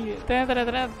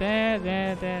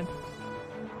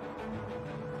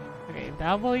 Okay,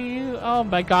 W. Oh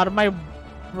my god, my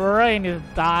brain is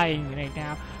dying right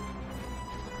now.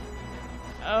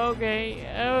 Okay,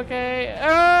 okay.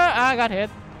 I got hit.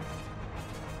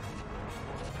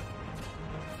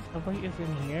 Somebody is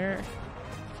in here.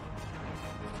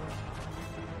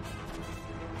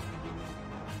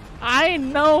 I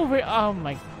know we. Oh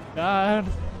my god.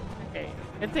 Okay,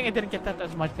 I think I didn't get that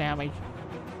as much damage.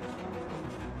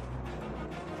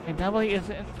 And W is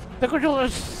in. The controller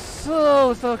is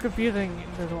so confusing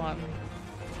in this one.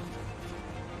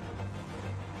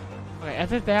 Okay,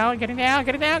 S is down, getting down,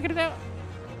 getting down, getting down.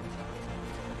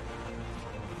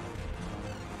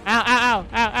 Ow, ow, ow,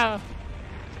 ow, ow.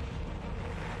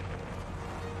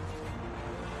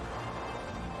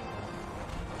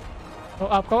 Go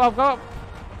up, go up, go up.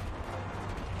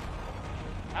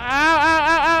 Ow, ow,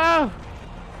 ow, ow, ow.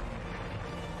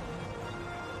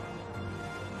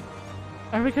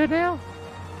 Are we good now?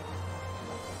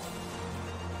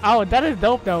 Oh, that is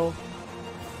dope though.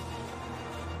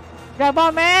 Come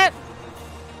on, man!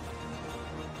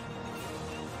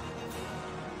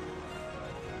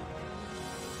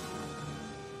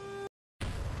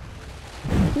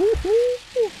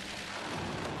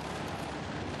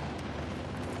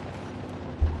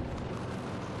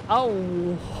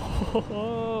 Oh.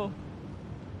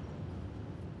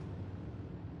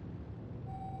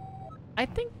 I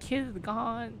think Kid's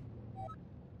gone.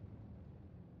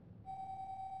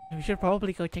 We should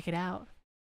probably go check it out.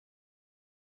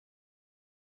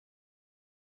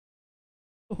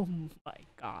 Oh my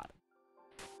god.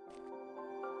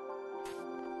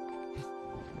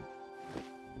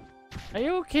 Are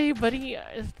you okay, buddy?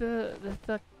 Is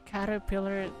the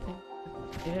caterpillar thing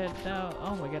dead now?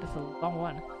 Oh my god, it's a long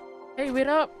one. Hey, wait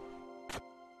up!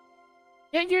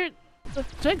 Yeah, you're the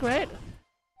twig, right?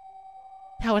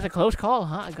 That was a close call,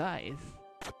 huh, guys?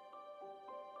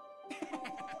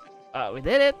 We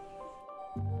did it!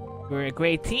 We're a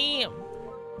great team!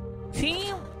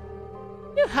 Team?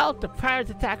 You helped the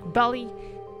pirates attack Belly.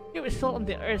 You were still on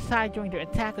the Earth side during their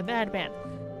attack on Advent.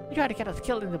 You tried to get us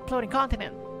killed in the floating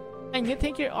continent. And you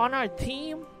think you're on our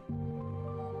team?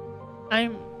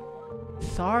 I'm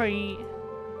sorry.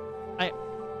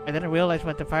 I didn't realize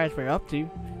what the pirates were up to.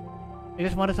 I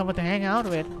just wanted someone to hang out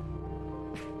with.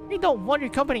 We don't want your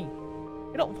company.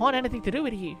 We don't want anything to do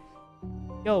with you.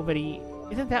 Yo, buddy,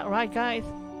 isn't that right, guys?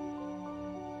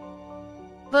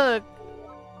 Look,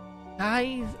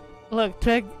 guys, look,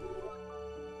 Twig.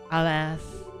 Alas,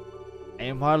 I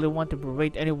am hardly one to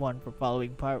berate anyone for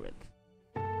following pirates.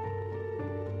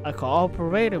 I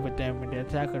cooperated with them in the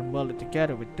attack on Mullet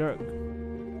together with Dirk.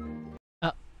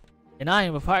 And I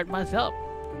am a pirate myself.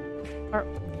 Are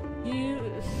you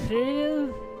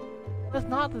serious? That's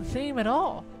not the same at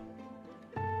all.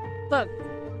 Look,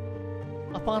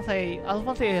 Alphonse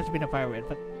has been a pirate,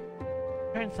 but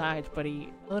turn sides,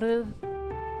 buddy. Otus.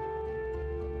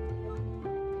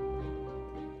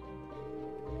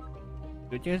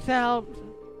 Do it yourself,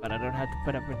 but I don't have to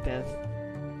put up with this.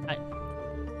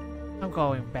 I'm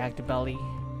going back to Belly.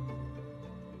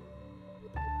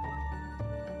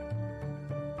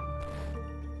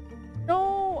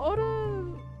 No,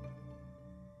 Otus!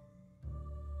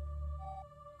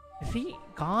 Is he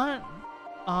gone?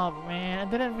 Oh man,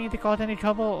 I didn't mean to cause any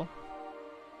trouble.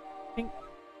 I think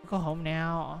I'll go home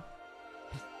now.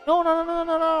 No, no, no, no,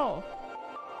 no,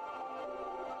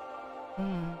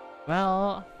 no!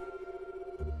 Well,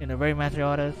 in a very master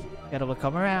Otus, it will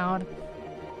come around.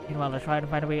 Meanwhile, let's try to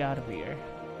find a way out of here.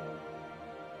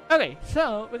 Okay,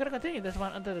 so we're gonna continue this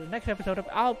one until the next episode of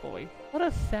Owlboy. What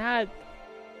a sad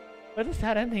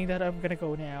ending that I'm gonna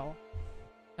go now.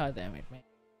 God damn it, man.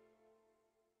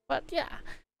 But yeah,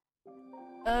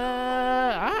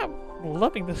 I'm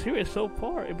loving the series so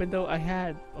far. Even though I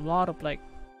had a lot of like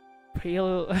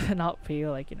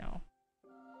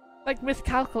like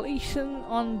miscalculation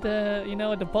on the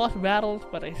the boss battles,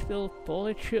 but I still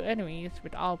pulled through enemies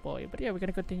with Owlboy. But yeah, we're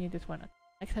gonna continue this one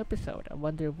next episode. I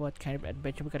wonder what kind of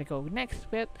adventure we're gonna go next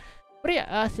with. But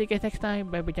yeah, see you guys next time.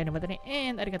 Bye bye,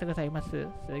 and arigatou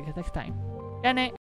gozaimasu. See you guys next time. Jane.